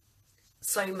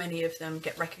 So many of them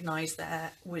get recognised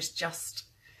there. Was just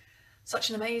such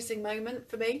an amazing moment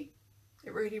for me.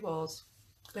 It really was.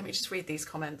 Let me just read these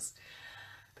comments,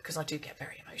 because I do get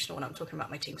very emotional when I'm talking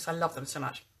about my team, because I love them so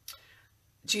much.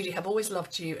 Judy, have always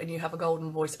loved you, and you have a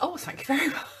golden voice. Oh, thank you very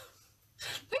much.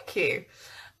 Thank you.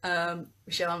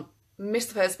 Michelle, missed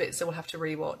the first bit, so we'll have to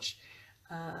rewatch.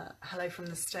 Hello from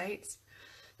the States.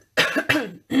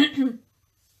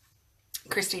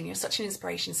 Christine, you're such an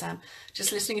inspiration, Sam.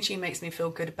 Just listening to you makes me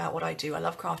feel good about what I do. I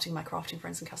love crafting my crafting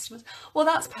friends and customers. Well,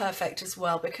 that's perfect as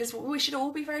well, because we should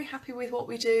all be very happy with what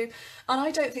we do. And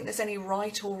I don't think there's any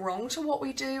right or wrong to what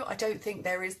we do. I don't think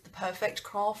there is the perfect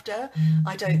crafter.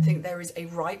 I don't think there is a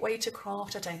right way to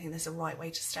craft. I don't think there's a right way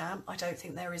to stamp. I don't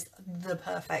think there is the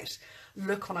perfect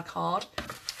look on a card.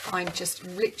 I'm just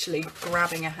literally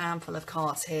grabbing a handful of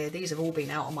cards here. These have all been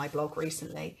out on my blog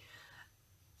recently.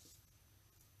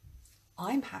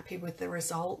 I'm happy with the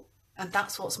result, and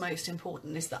that's what's most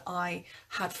important, is that I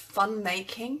had fun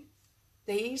making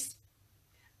these,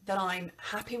 that I'm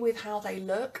happy with how they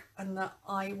look, and that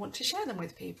I want to share them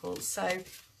with people. So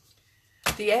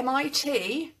the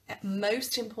MIT,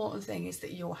 most important thing is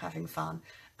that you're having fun,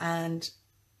 and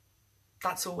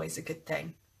that's always a good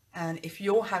thing. And if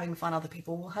you're having fun, other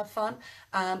people will have fun.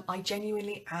 I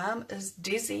genuinely am as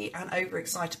dizzy and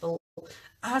overexcitable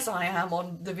as I am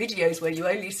on the videos where you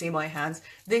only see my hands.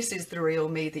 This is the real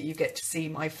me that you get to see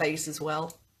my face as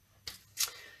well.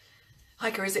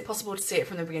 Hiker, is it possible to see it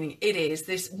from the beginning? It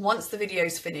is. Once the video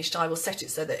is finished, I will set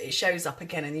it so that it shows up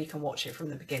again and you can watch it from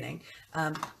the beginning.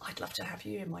 I'd love to have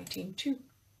you in my team too.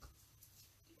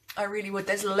 I really would.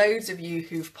 There's loads of you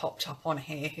who've popped up on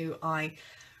here who I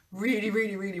really,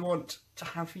 really, really want to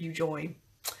have you join,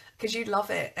 because you love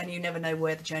it and you never know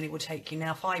where the journey will take you.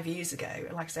 Now, 5 years ago,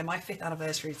 like I said, my 5th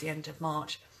anniversary is the end of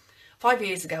March. 5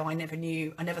 years ago, I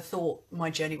never thought my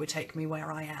journey would take me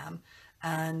where I am.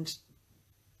 And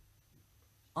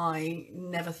I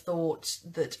never thought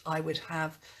that I would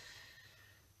have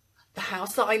the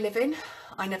house that I live in.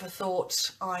 I never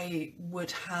thought I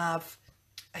would have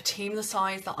a team the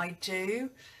size that I do,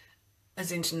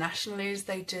 as internationally as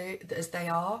they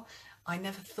are. I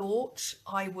never thought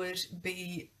I would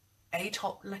be a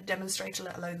top demonstrator,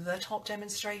 let alone the top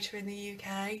demonstrator in the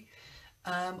UK,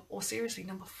 or seriously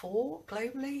number 4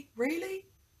 globally. Really,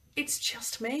 it's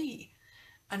just me.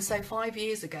 And so 5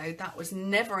 years ago, that was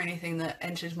never anything that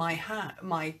entered my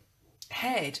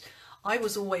head. I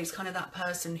was always kind of that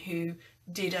person who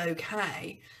did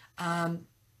okay.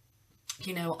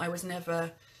 You know, I was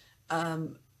never the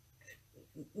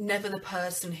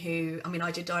person who, I mean,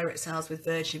 I did direct sales with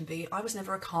Virgin Bee. I was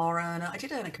never a car earner. I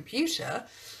did earn a computer,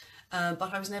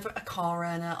 but I was never a car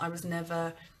earner. I was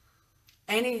never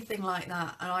anything like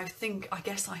that. And I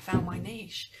guess I found my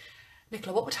niche.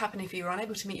 Nicola, what would happen if you were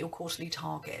unable to meet your quarterly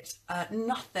target?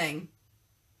 Nothing.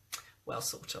 Well,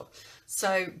 sort of.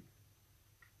 So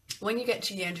when you get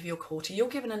to the end of your quarter, you're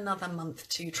given another month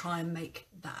to try and make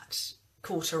that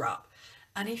quarter up.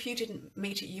 And if you didn't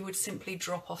meet it, you would simply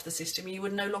drop off the system. You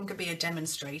would no longer be a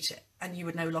demonstrator and you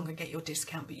would no longer get your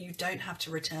discount, but you don't have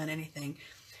to return anything.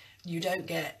 You don't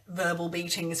get verbal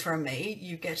beatings from me.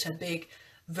 You get a big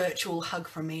virtual hug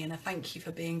from me and a thank you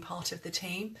for being part of the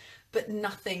team, but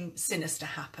nothing sinister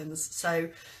happens. So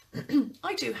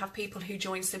I do have people who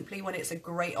join simply when it's a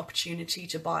great opportunity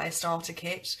to buy a starter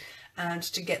kit and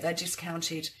to get their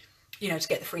discounted, you know, to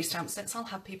get the free stamp sets. I'll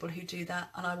have people who do that,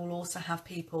 and I will also have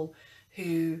people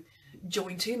who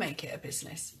join to make it a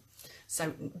business.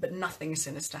 So, but nothing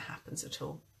sinister happens at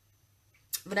all.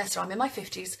 Vanessa, I'm in my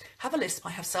 50s, have a lisp,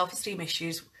 I have self-esteem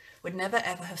issues, would never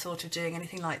ever have thought of doing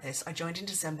anything like this. I joined in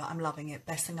December, I'm loving it,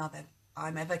 best thing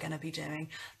I'm ever going to be doing.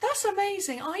 That's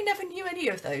amazing. I never knew any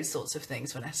of those sorts of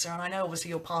things, Vanessa, and I know obviously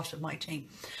you're part of my team,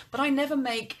 but I never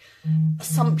make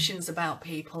assumptions about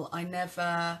people. I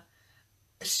never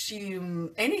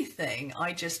assume anything.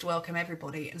 I just welcome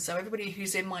everybody, and so everybody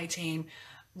who's in my team,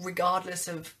 regardless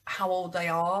of how old they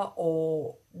are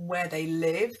or where they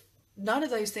live, none of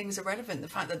those things are relevant. The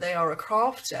fact that they are a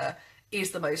crafter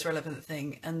is the most relevant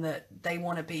thing, and that they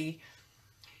want to be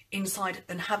inside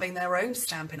and having their own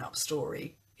Stampin' Up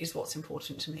story is what's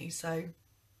important to me. So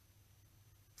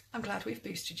I'm glad we've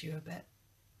boosted you a bit.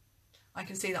 I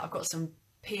can see that I've got some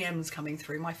PMs coming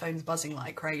through. My phone's buzzing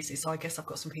like crazy, so I guess I've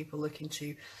got some people looking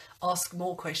to ask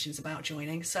more questions about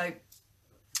joining. So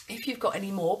if you've got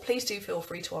any more, please do feel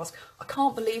free to ask. I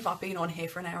can't believe I've been on here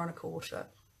for an hour and a quarter.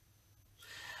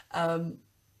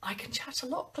 I can chat a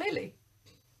lot, clearly.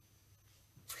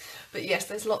 But yes,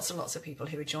 there's lots and lots of people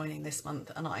who are joining this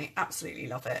month, and I absolutely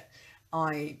love it.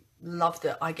 I love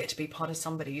that I get to be part of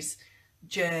somebody's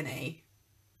journey,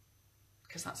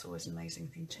 because that's always an amazing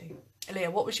thing too. Elia,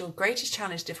 what was your greatest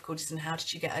challenge, difficulties, and how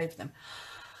did you get over them?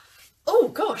 Oh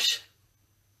gosh,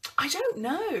 I don't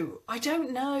know. I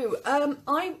don't know.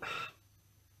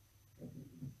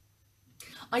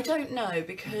 I don't know,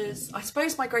 because I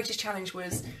suppose my greatest challenge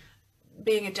was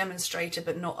being a demonstrator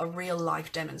but not a real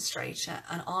life demonstrator,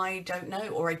 and I don't know,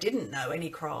 or I didn't know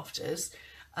any crafters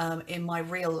in my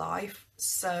real life,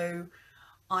 so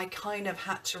I kind of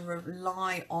had to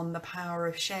rely on the power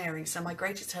of sharing. So my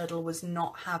greatest hurdle was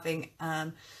not having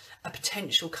a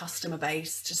potential customer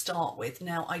base to start with.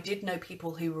 Now, I did know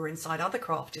people who were inside other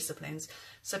craft disciplines,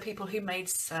 so people who made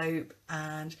soap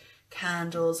and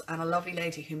candles, and a lovely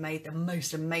lady who made the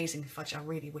most amazing fudge. I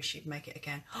really wish she'd make it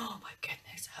again. Oh my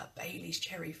goodness, her Bailey's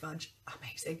cherry fudge,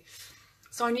 amazing.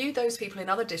 So I knew those people in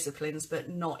other disciplines, but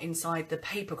not inside the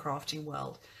paper crafting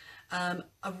world. A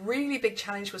really big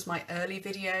challenge was my early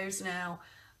videos. Now,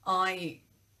 I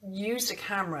used a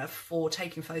camera for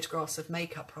taking photographs of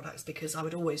makeup products because I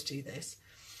would always do this,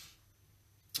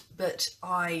 but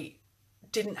I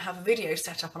didn't have a video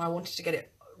set up, and I wanted to get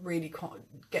it really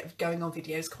get going on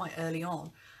videos quite early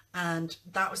on, and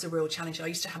that was a real challenge. I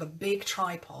used to have a big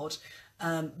tripod,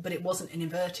 but it wasn't an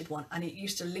inverted one, and it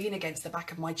used to lean against the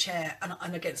back of my chair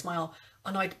and against my arm,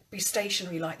 and I'd be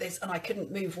stationary like this, and I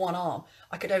couldn't move one arm.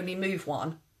 I could only move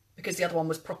one because the other one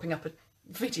was propping up a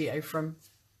video from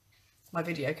my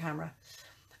video camera.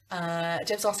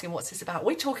 Jeb's asking, what's this about?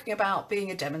 We're talking about being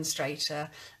a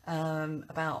demonstrator,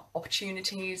 about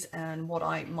opportunities and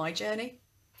my journey.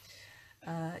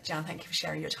 Jan, thank you for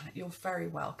sharing your talent. You're very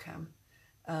welcome.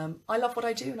 I love what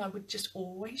I do, and I would just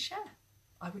always share.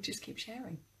 I would just keep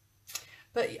sharing.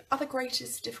 But other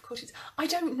greatest difficulties, I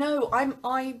don't know.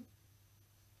 I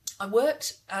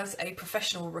worked as a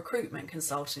professional recruitment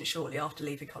consultant shortly after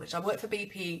leaving college. I worked for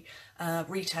BP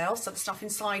retail, so the stuff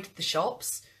inside the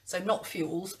shops, so not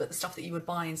fuels, but the stuff that you would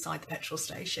buy inside the petrol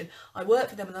station. I worked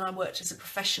for them, and then I worked as a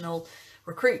professional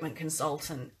recruitment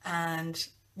consultant, and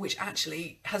which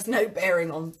actually has no bearing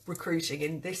on recruiting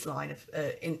in this line of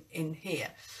in here.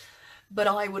 But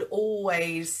I would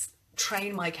always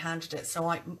train my candidates.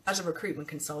 So as a recruitment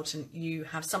consultant, you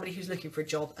have somebody who's looking for a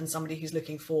job and somebody who's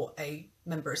looking for a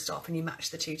member of staff, and you match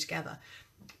the two together.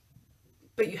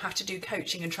 But you have to do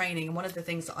coaching and training. And one of the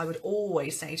things that I would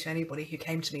always say to anybody who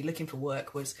came to me looking for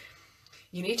work was,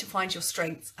 you need to find your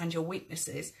strengths and your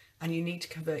weaknesses, and you need to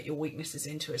convert your weaknesses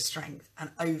into a strength and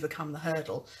overcome the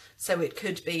hurdle. So it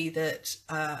could be that,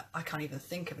 I can't even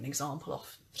think of an example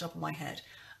off the top of my head.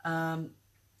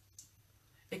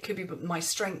 It could be, but my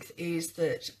strength is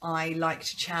that I like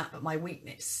to chat, but my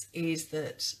weakness is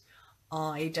that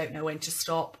I don't know when to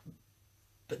stop.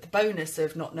 But the bonus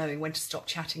of not knowing when to stop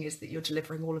chatting is that you're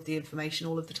delivering all of the information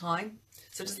all of the time.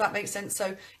 So does that make sense?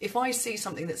 So if I see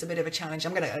something that's a bit of a challenge,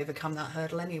 I'm going to overcome that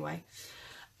hurdle anyway.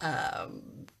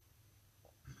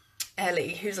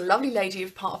 Ellie, who's a lovely lady,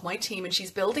 who's part of my team, and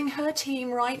she's building her team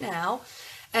right now.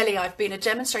 Ellie, I've been a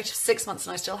demonstrator for 6 months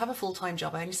and I still have a full-time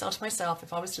job. I only started myself.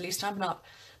 If I was to leave Stampin' Up,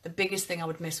 the biggest thing I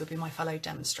would miss would be my fellow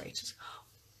demonstrators.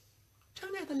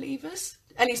 Don't ever leave us.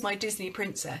 Ellie's my Disney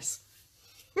princess.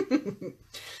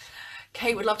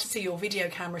 Kate would love to see your video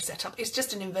camera set up. It's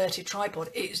just an inverted tripod.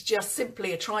 It's just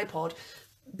simply a tripod,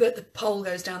 but the pole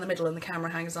goes down the middle and the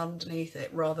camera hangs underneath it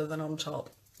rather than on top.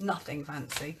 Nothing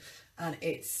fancy. And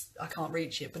I can't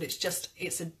reach it, but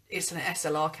it's an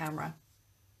SLR camera.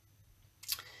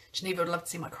 Geneva would love to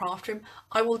see my craft room.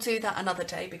 I will do that another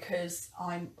day, because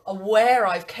I'm aware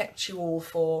I've kept you all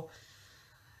for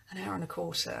an hour and a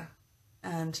quarter,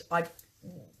 and I've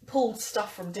pulled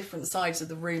stuff from different sides of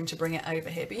the room to bring it over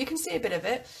here, but you can see a bit of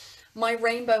it. My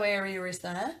rainbow area is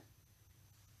there.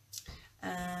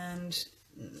 And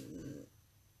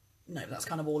no, that's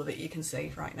kind of all of it you can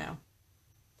see right now.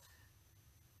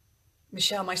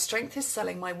 Michelle, my strength is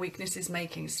selling, my weakness is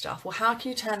making stuff. Well, how can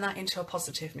you turn that into a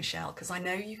positive, Michelle? Because I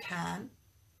know you can.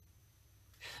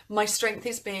 My strength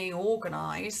is being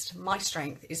organised. My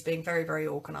strength is being very, very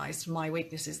organised. My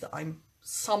weakness is that I'm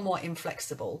somewhat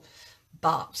inflexible,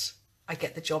 but I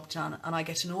get the job done and I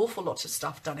get an awful lot of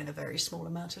stuff done in a very small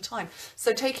amount of time.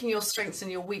 So taking your strengths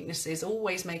and your weaknesses,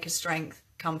 always make a strength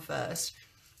come first.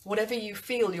 Whatever you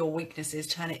feel your weakness is,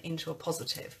 turn it into a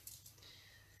positive.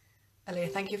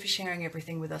 Aaliyah, thank you for sharing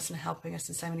everything with us and helping us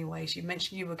in so many ways. You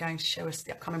mentioned you were going to show us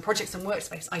the upcoming projects and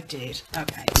workspace. I did.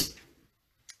 Okay.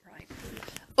 Right.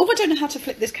 Oh, I don't know how to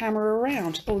flip this camera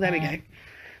around. Oh, there we go.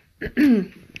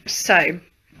 So,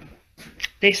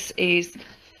 this is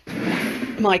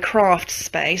my craft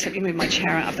space. Let me move my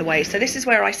chair out of the way. So this is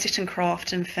where I sit and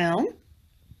craft and film.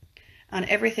 And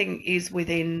everything is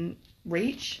within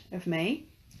reach of me.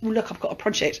 Oh, look, I've got a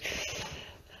project.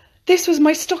 This was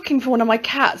my stocking for one of my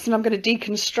cats and I'm going to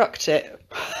deconstruct it.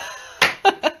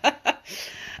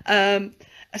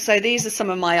 So these are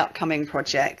some of my upcoming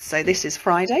projects. So this is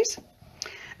Fridays.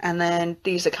 And then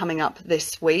these are coming up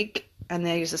this week. And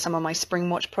these are some of my Spring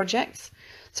Watch projects.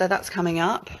 So that's coming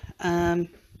up.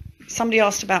 Somebody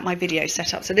asked about my video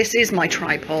setup. So this is my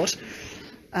tripod.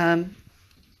 And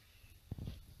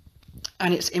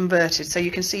it's inverted. So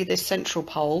you can see this central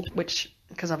pole, which,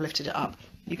 because I've lifted it up,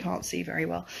 you can't see very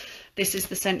well. This is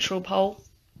the central pole,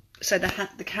 so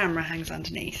the camera hangs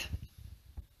underneath.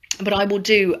 But I will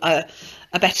do a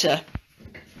better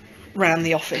round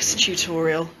the office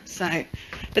tutorial. So,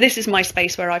 but this is my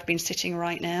space where I've been sitting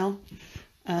right now.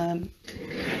 So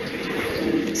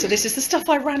this is the stuff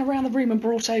I ran around the room and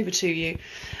brought over to you.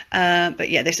 But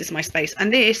yeah, this is my space,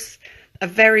 and this a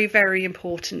very, very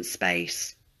important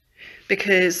space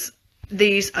because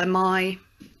these are my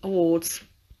awards.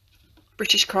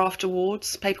 British Craft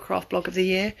Awards, Paper Craft Blog of the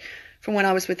Year, from when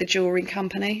I was with the jewellery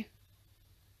company.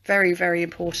 Very, very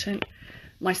important.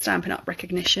 My Stampin' Up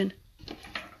recognition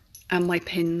and my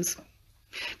pins.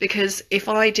 Because if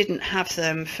I didn't have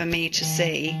them for me to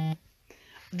see,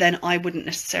 then I wouldn't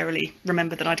necessarily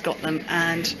remember that I'd got them.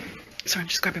 And sorry, I'm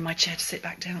just grabbing my chair to sit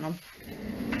back down on.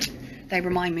 They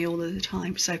remind me all of the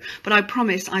time. So, but I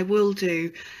promise I will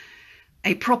do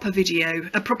a proper video,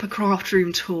 a proper craft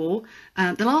room tour.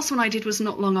 The last one I did was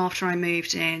not long after I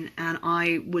moved in and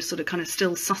I was sort of kind of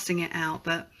still sussing it out,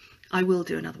 but I will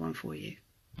do another one for you.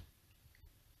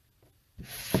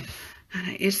 And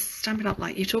it is Stampin' Up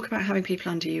like, you talk about having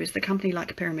people under you. Is the company like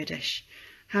a pyramid-ish?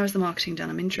 How is the marketing done?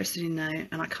 I'm interested in know,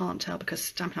 and I can't tell because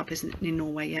Stampin' Up isn't in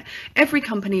Norway yet. Every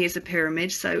company is a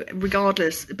pyramid, so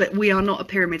regardless, but we are not a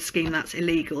pyramid scheme, that's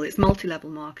illegal. It's multi-level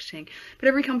marketing. But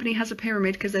every company has a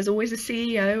pyramid because there's always a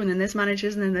CEO, and then there's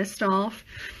managers, and then there's staff.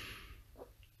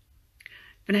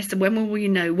 Vanessa, when will we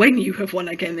know when you have won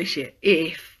again this year?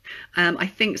 If. I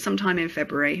think sometime in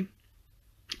February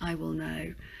I will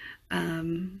know.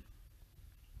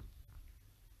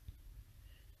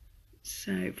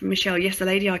 So from Michelle, yes, the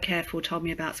lady I care for told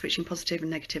me about switching positive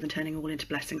and negative and turning all into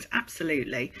blessings.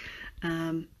 Absolutely.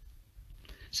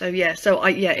 So yeah,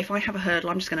 if I have a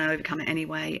hurdle, I'm just going to overcome it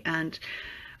anyway. And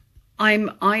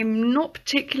I'm not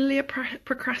particularly a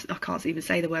I can't even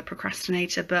say the word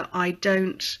procrastinator, but I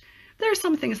don't. There are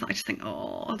some things that I just think,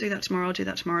 oh, I'll do that tomorrow, I'll do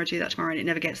that tomorrow, I'll do that tomorrow, and it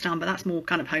never gets done. But that's more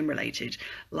kind of home related,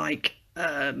 like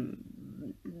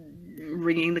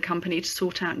ringing the company to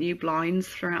sort out new blinds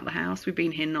throughout the house. We've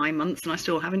been here 9 months and I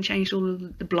still haven't changed all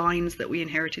of the blinds that we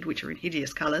inherited, which are in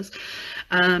hideous colours.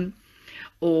 Well,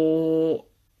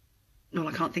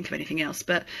 I can't think of anything else,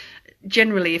 but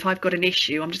generally if I've got an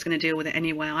issue, I'm just going to deal with it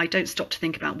anyway. I don't stop to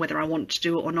think about whether I want to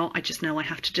do it or not. I just know I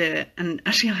have to do it. And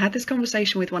actually I had this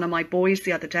conversation with one of my boys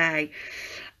the other day.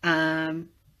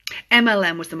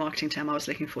 MLM was the marketing term I was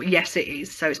looking for. Yes, it is.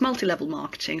 So it's multi-level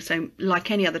marketing. So like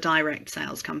any other direct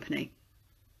sales company,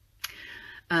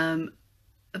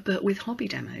 but with hobby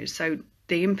demos. So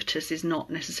the impetus is not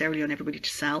necessarily on everybody to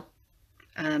sell.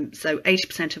 So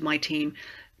 80% of my team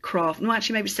craft, no,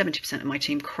 actually maybe 70% of my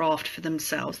team craft for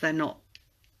themselves. They're not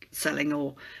selling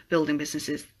or building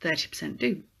businesses. 30%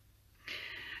 do.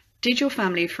 Did your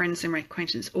family, friends and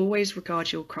acquaintances always regard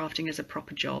your crafting as a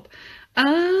proper job?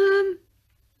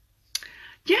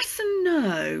 Yes and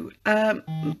no.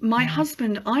 My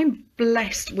husband, I'm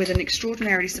blessed with an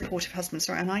extraordinarily supportive husband.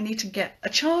 Sorry, and I need to get a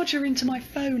charger into my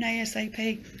phone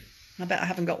ASAP. I bet I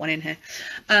haven't got one in here.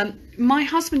 My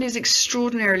husband is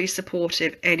extraordinarily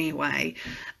supportive anyway.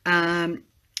 And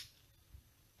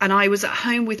I was at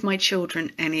home with my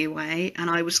children anyway. And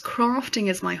I was crafting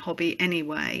as my hobby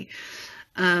anyway.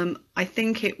 I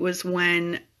think it was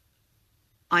when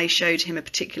I showed him a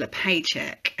particular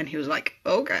paycheck and he was like,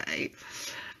 okay.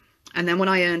 And then when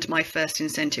I earned my first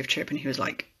incentive trip and he was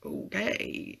like,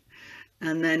 okay.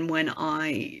 And then when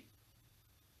I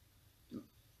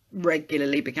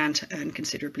regularly began to earn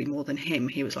considerably more than him,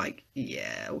 he was like,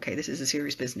 yeah, okay, this is a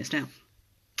serious business now.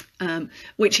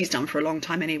 Which he's done for a long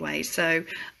time anyway. So,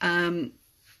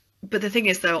 but the thing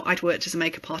is though, I'd worked as a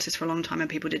makeup artist for a long time and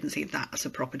people didn't see that as a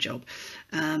proper job.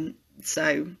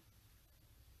 So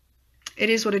it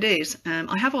is what it is.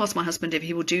 I have asked my husband if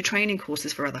he will do training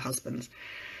courses for other husbands.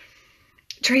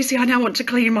 Tracy, I now want to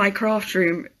clean my craft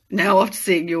room now after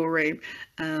seeing your room.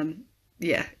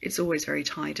 Yeah, it's always very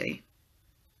tidy.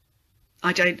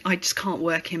 I just can't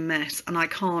work in mess, and I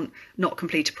can't not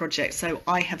complete a project. So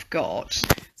I have got,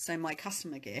 so my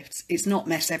customer gifts, it's not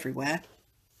mess everywhere.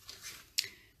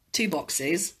 2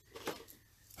 boxes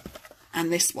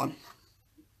and this one.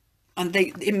 And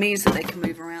it means that they can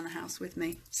move around the house with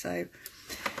me. So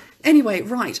anyway,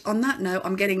 right, on that note,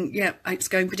 I'm getting, yeah, it's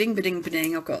going ba-ding, ba-ding,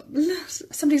 ba-ding. I've got,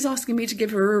 somebody's asking me to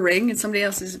give her a ring, and somebody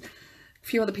else is, a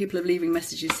few other people are leaving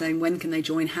messages saying when can they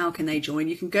join, how can they join.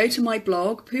 You can go to my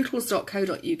blog,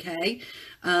 pootles.co.uk,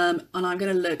 and I'm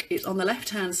going to look, it's on the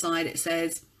left-hand side, it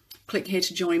says, click here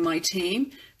to join my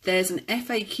team. There's an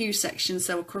FAQ section,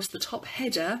 so across the top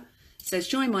header, it says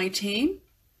join my team,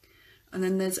 and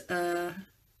then there's a,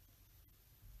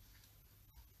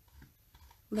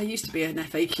 well, there used to be an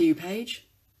FAQ page.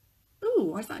 Ooh,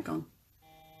 why's that gone?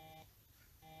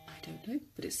 I don't know,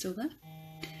 but it's still there.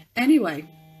 Anyway.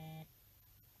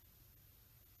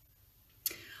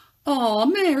 Oh,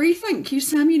 Mary, thank you.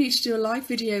 Sam, you need to do a live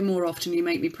video more often. You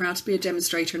make me proud to be a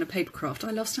demonstrator in a paper craft.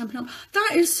 I love Stampin' Up.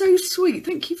 That is so sweet.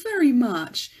 Thank you very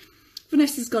much.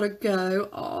 Vanessa's got to go.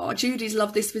 Oh, Judy's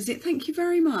loved this visit. Thank you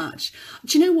very much.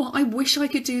 Do you know what? I wish I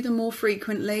could do them more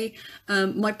frequently.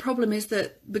 My problem is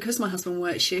that because my husband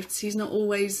works shifts, he's not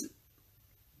always,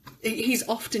 he's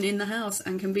often in the house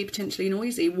and can be potentially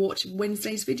noisy. Watch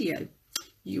Wednesday's video.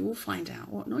 You will find out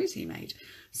what noise he made.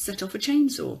 Set off a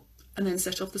chainsaw and then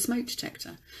set off the smoke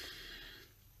detector.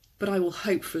 But I will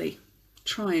hopefully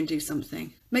try and do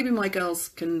something. Maybe my girls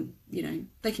can, you know,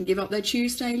 they can give up their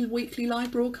Tuesday weekly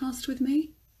live broadcast with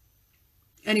me.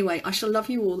 Anyway, I shall love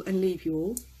you all and leave you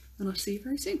all, and I'll see you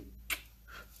very soon.